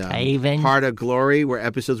and Heart of Glory were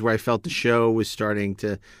episodes where I felt the show was starting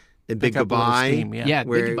to. And Big Pick up a little Goodbye, steam, yeah.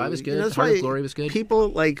 Big Goodbye was good. That's Heart of why Glory was good. People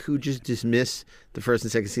like who just dismiss the first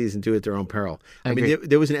and second season do it at their own peril. I mean, agree.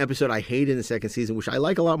 there was an episode I hated in the second season, which I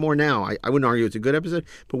like a lot more now. I wouldn't argue it's a good episode,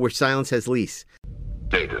 but where silence has lease.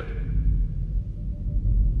 Data.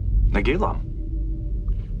 Nagila.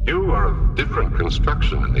 You are of different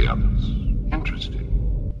construction than the others.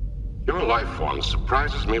 Interesting. Your life form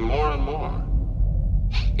surprises me more and more.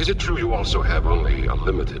 Is it true you also have only a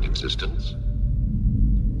limited existence?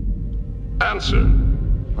 Answer.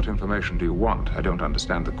 What information do you want? I don't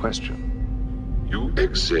understand the question. You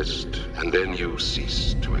exist, and then you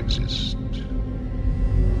cease to exist.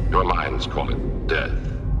 Your minds call it death.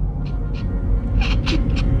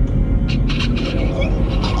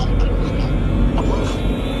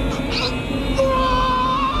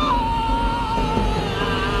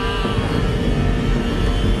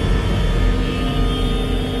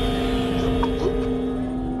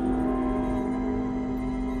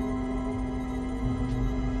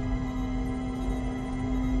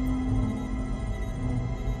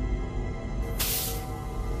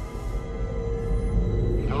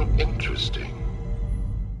 How interesting.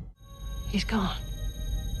 He's gone.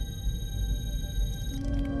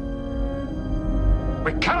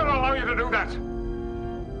 We cannot allow you to do that.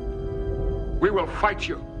 We will fight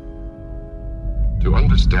you. To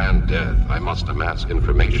understand death, I must amass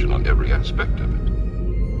information on every aspect of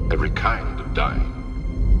it. Every kind of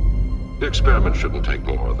dying. The experiment shouldn't take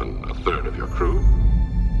more than a third of your crew.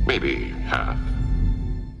 Maybe half.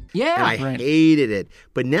 Yeah. And I hated it.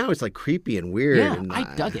 But now it's like creepy and weird. Yeah, and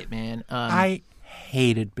I dug it, man. I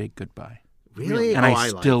hated Big Goodbye. Really? And Oh, I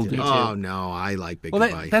still do. Oh, no, I like Big Well,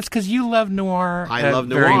 Goodbye. that's because you love noir. I love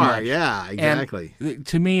very noir, much. yeah, exactly. And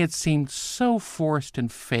to me, it seemed so forced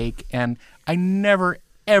and fake, and I never,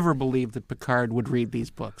 ever believed that Picard would read these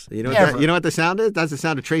books. You know, Ever. you know what the sound is? That's the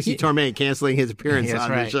sound of Tracy Torme canceling his appearance That's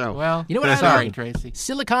on right. the show. Well, You know what? sorry, Tracy.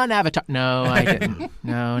 Silicon Avatar. No, I didn't.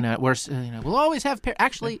 no. We're we'll always have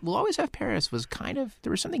we'll always have Paris. Was kind of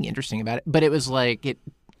there was something interesting about it, but it was like it.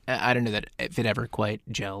 I don't know that if it ever quite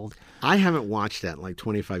gelled. I haven't watched that in like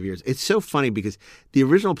 25 years. It's so funny because the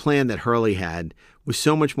original plan that Hurley had was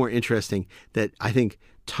so much more interesting that I think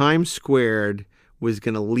Times Squared was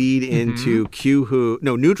going to lead into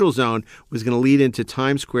Neutral Zone was going to lead into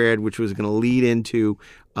Times Squared, which was going to lead into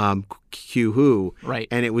Q-Who. Right.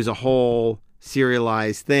 And it was a whole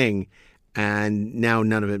serialized thing. And now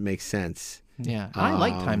none of it makes sense. Yeah, I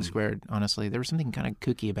like Times Squared, honestly. There was something kind of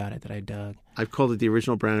kooky about it that I dug. I've called it the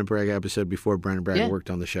original Brandon Braga episode before Brandon Braga Yeah.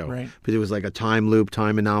 worked on the show. Right. But it was like a time loop,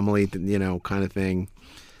 time anomaly, kind of thing.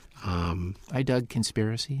 I dug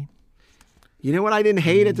Conspiracy. You know what I didn't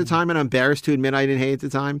hate at the time, and I'm embarrassed to admit I didn't hate at the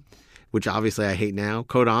time, which obviously I hate now?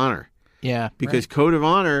 Code of Honor. Yeah. Because Code of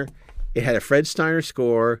Honor, it had a Fred Steiner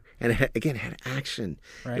score, and it had action.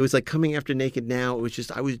 Right. It was like coming after Naked Now. It was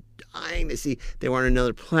just, I was dying to see. They were on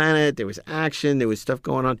another planet. There was action. There was stuff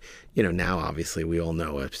going on. Now obviously we all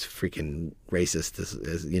know it's freaking racist.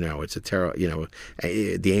 It's a terrible,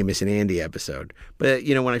 the Amos and Andy episode. But,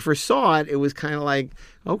 when I first saw it, it was kind of like,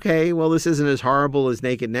 okay, well, this isn't as horrible as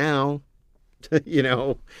Naked Now,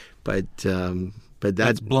 but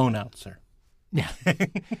That's blown out, sir. Yeah.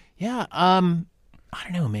 Yeah. I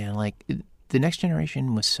don't know, man. Like, the Next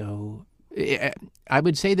Generation was so... I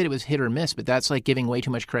would say that it was hit or miss, but that's like giving way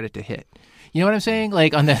too much credit to hit. You know what I'm saying?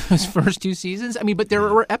 Like, on those first two seasons? I mean, but there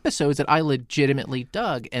were episodes that I legitimately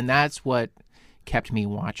dug, and that's what kept me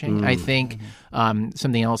watching. I think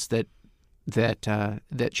something else that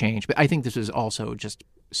that changed. But I think this was also just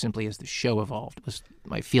simply as the show evolved, was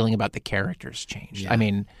my feeling about the characters changed. Yeah. I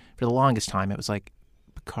mean, for the longest time, it was like,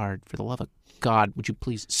 Picard, for the love of God, would you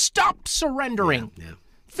please stop surrendering? Yeah.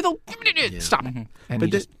 For the stop it. And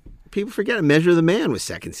But people forget a Measure of the Man was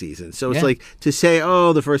second season. So it's like to say,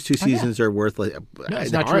 oh, the first two seasons are worthless. No,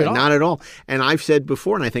 it's not true at all. Not at all. And I've said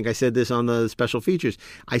before, and I think I said this on the special features,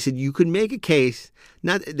 I said you could make a case.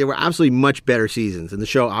 There were absolutely much better seasons, and the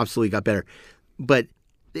show absolutely got better. But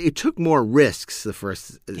it took more risks the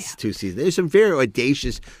first two seasons. There's some very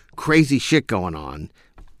audacious, crazy shit going on.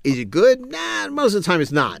 Is it good? Nah, most of the time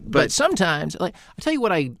it's not. But sometimes, like I'll tell you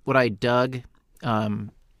what I dug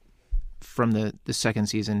from the second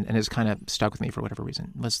season, and has kind of stuck with me for whatever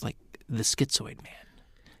reason, was like the Schizoid Man.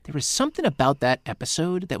 There was something about that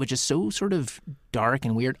episode that was just so sort of dark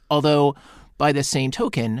and weird. Although, by the same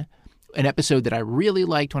token, an episode that I really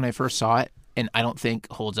liked when I first saw it, and I don't think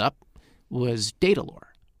holds up, was Datalore.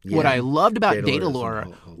 Yeah. What I loved about Datalore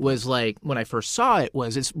Datalore was, like, when I first saw it,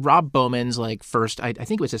 was it's Rob Bowman's, like, first, I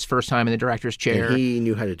think it was his first time in the director's chair. And he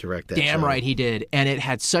knew how to direct that Damn show. right he did. And it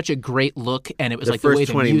had such a great look, and it was The like the way first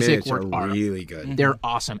the 20 music minutes worked. are really good. They're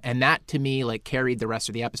awesome. And that, to me, like, carried the rest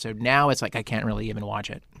of the episode. Now it's like I can't really even watch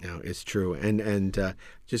it. No, it's true. And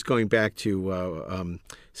just going back to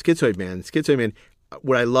Schizoid Man,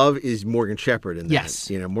 what I love is Morgan Shepard in that. Yes.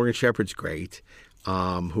 You know, Morgan Shepard's great,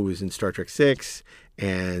 who was in Star Trek VI,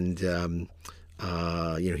 and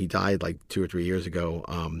he died like 2 or 3 years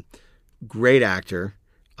ago. Great actor.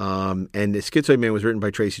 And the Schizoid Man was written by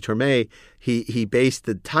Tracy Torme. He based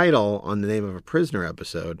the title on the name of a Prisoner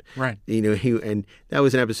episode. Right. You know, and that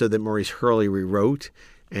was an episode that Maurice Hurley rewrote.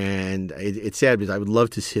 And it's sad because I would love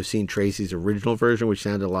to have seen Tracy's original version, which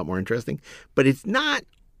sounded a lot more interesting. But it's not,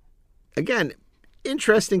 again,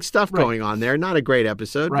 interesting stuff going on there. Not a great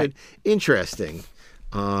episode, but interesting.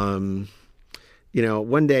 One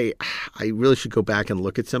day I really should go back and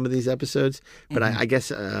look at some of these episodes, but I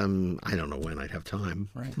guess I don't know when I'd have time.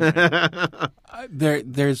 Right.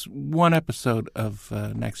 There's one episode of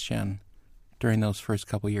Next Gen during those first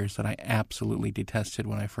couple years that I absolutely detested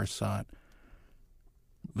when I first saw it.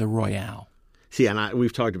 The Royale. See, and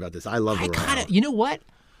we've talked about this. I love the Royale. You know what?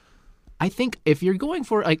 I think if you're going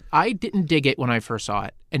for, like, I didn't dig it when I first saw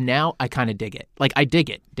it, and now I kind of dig it. Like, I dig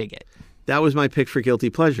it. That was my pick for Guilty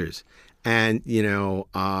Pleasures. And,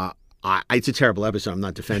 it's a terrible episode. I'm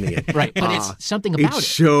not defending it. Right. But it's something about it's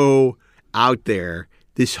so out there,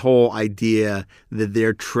 this whole idea that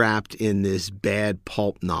they're trapped in this bad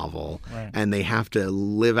pulp novel and they have to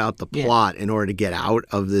live out the plot in order to get out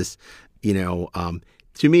of this,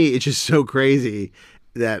 to me, it's just so crazy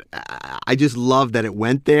that I just love that it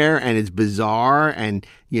went there, and it's bizarre, and,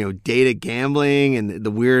 data gambling and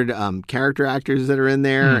the weird character actors that are in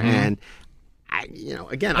there. Mm-hmm. And I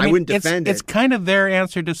wouldn't defend it. It's kind of their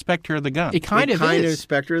answer to Spectre of the Gun. It kind of is.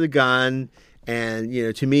 Spectre of the Gun.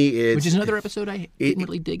 And, to me, it's... Which is another episode I didn't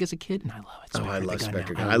really dig as a kid, and I love it. I love Spectre of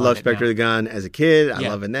the Gun. I love Spectre of the Gun as a kid. I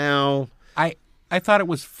love it now. I thought it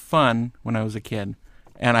was fun when I was a kid,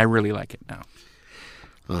 and I really like it now.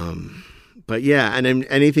 But, yeah, and then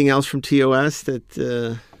anything else from TOS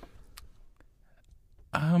that...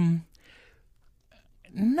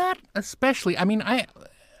 Not especially. I mean, I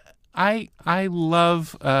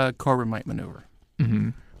love Corbomite Maneuver. Mm-hmm.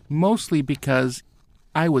 Mostly because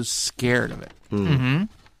I was scared of it. Mm-hmm.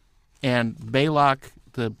 And Baylock,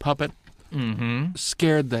 the puppet, mm-hmm.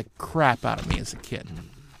 scared the crap out of me as a kid.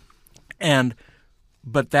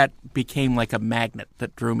 But that became like a magnet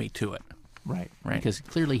that drew me to it. Right. Because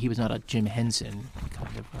clearly he was not a Jim Henson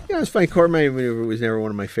kind of... it's funny. Corbomite Maneuver was never one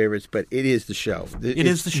of my favorites, but it is the show. It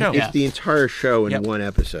is the show. It's the entire show in one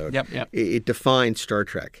episode. Yep. It defines Star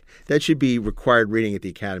Trek. That should be required reading at the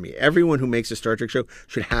Academy. Everyone who makes a Star Trek show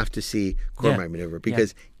should have to see Corbomite Maneuver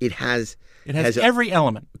because it has every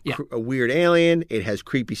element. A weird alien. It has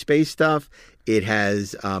creepy space stuff. It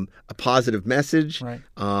has a positive message. Right.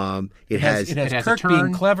 It has Kirk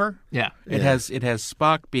being clever. Yeah. It has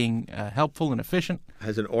Spock being helpful and efficient.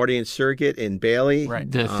 Has an audience surrogate in Bailey. Right.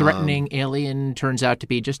 The threatening alien turns out to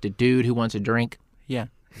be just a dude who wants a drink. Yeah.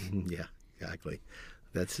 Yeah. Exactly.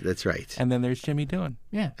 That's right. And then there's Jimmy Doohan.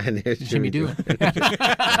 Yeah. And there's Jimmy Doohan.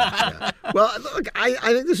 Yeah. Well, look, I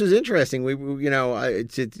think this was interesting. We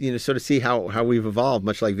to sort of see how we've evolved,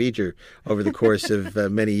 much like Beaker, over the course of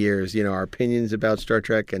many years. Our opinions about Star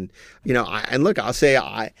Trek, and I'll say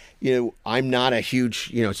I'm not a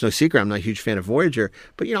huge, it's no secret I'm not a huge fan of Voyager,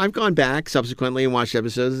 but I've gone back subsequently and watched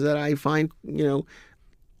episodes that I find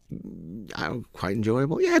quite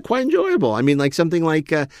enjoyable. Yeah, quite enjoyable. I mean, like something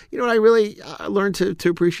like, what I really learned to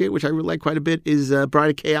appreciate, which I really like quite a bit, is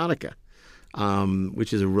Bride of Chaotica.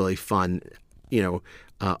 which is a really fun,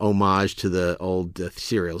 homage to the old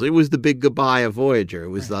serials. It was the big goodbye of Voyager. It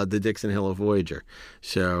was the Dixon Hill of Voyager.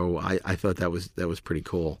 So I thought that was pretty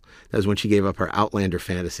cool. That was when she gave up her Outlander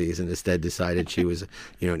fantasies and instead decided she was,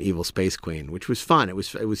 an evil space queen, which was fun. It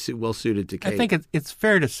was well suited to Kate. I think it's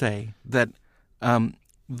fair to say that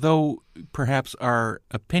though perhaps our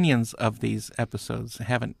opinions of these episodes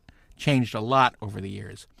haven't changed a lot over the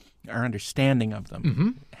years, our understanding of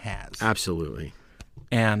them has. Absolutely.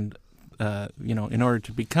 And in order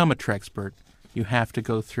to become a Trexpert, you have to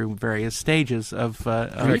go through various stages of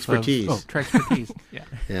expertise. Trexpertise.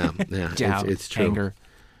 Yeah. Doubt, it's true. Anger,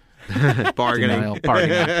 bargaining, denial,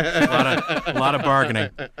 bargaining. a lot of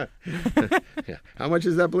bargaining. Yeah. How much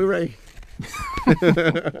is that Blu-ray?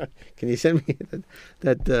 Can you send me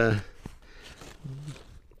that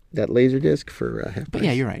laser disc for half price? But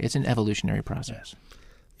yeah, you're right. It's an evolutionary process.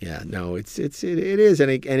 Yeah, no, it is,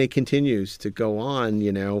 and it continues to go on.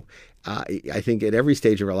 I think at every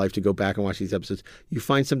stage of our life to go back and watch these episodes, you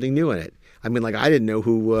find something new in it. I mean, like I didn't know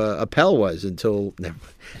who Appel was until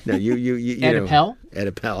you Ed Appel? Ed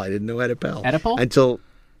Appel. I didn't know Ed Appel. Oedipal?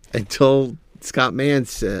 Until Scott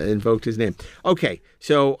Mance invoked his name. Okay,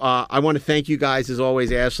 so I want to thank you guys as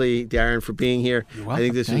always, Ashley, Darren, for being here. You're welcome. I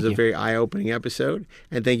think this was a very eye-opening episode,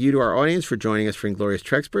 and thank you to our audience for joining us for Inglorious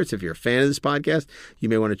Trexperts. If you're a fan of this podcast, you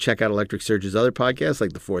may want to check out Electric Surge's other podcasts,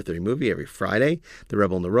 like the 4:30 Movie every Friday, The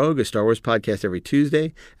Rebel and the Rogue, a Star Wars podcast every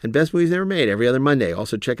Tuesday, and Best Movies Never Made every other Monday.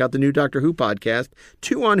 Also, check out the new Doctor Who podcast,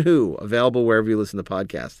 Two on Who, available wherever you listen to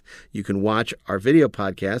podcasts. You can watch our video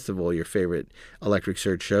podcasts of all your favorite Electric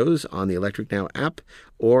Surge shows on the Electric Now app,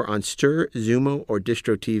 or on Stir, Zumo, or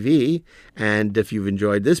Distro TV. And if you've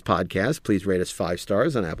enjoyed this podcast, please rate us 5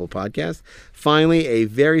 stars on Apple Podcasts. Finally, a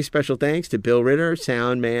very special thanks to Bill Ritter,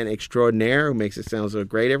 sound man extraordinaire, who makes it sound so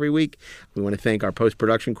great every week. We want to thank our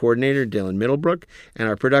post-production coordinator, Dylan Middlebrook, and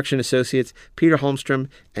our production associates, Peter Holmstrom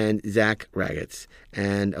and Zach Ragatz.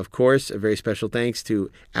 And, of course, a very special thanks to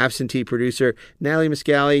absentee producer Natalie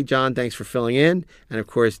Miscali. John, thanks for filling in. And, of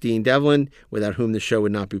course, Dean Devlin, without whom the show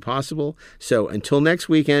would not be possible. So until next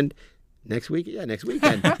weekend,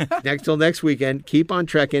 till next weekend, keep on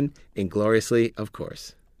trekking, ingloriously, of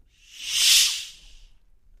course.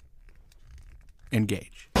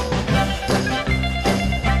 Engage.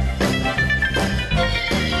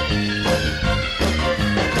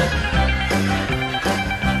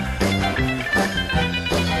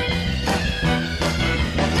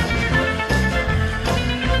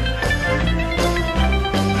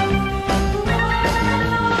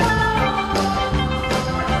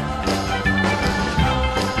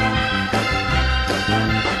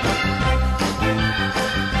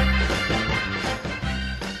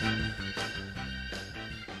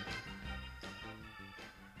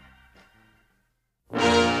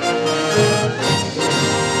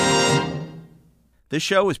 This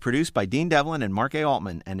show is produced by Dean Devlin and Mark A.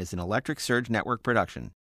 Altman and is an Electric Surge Network production.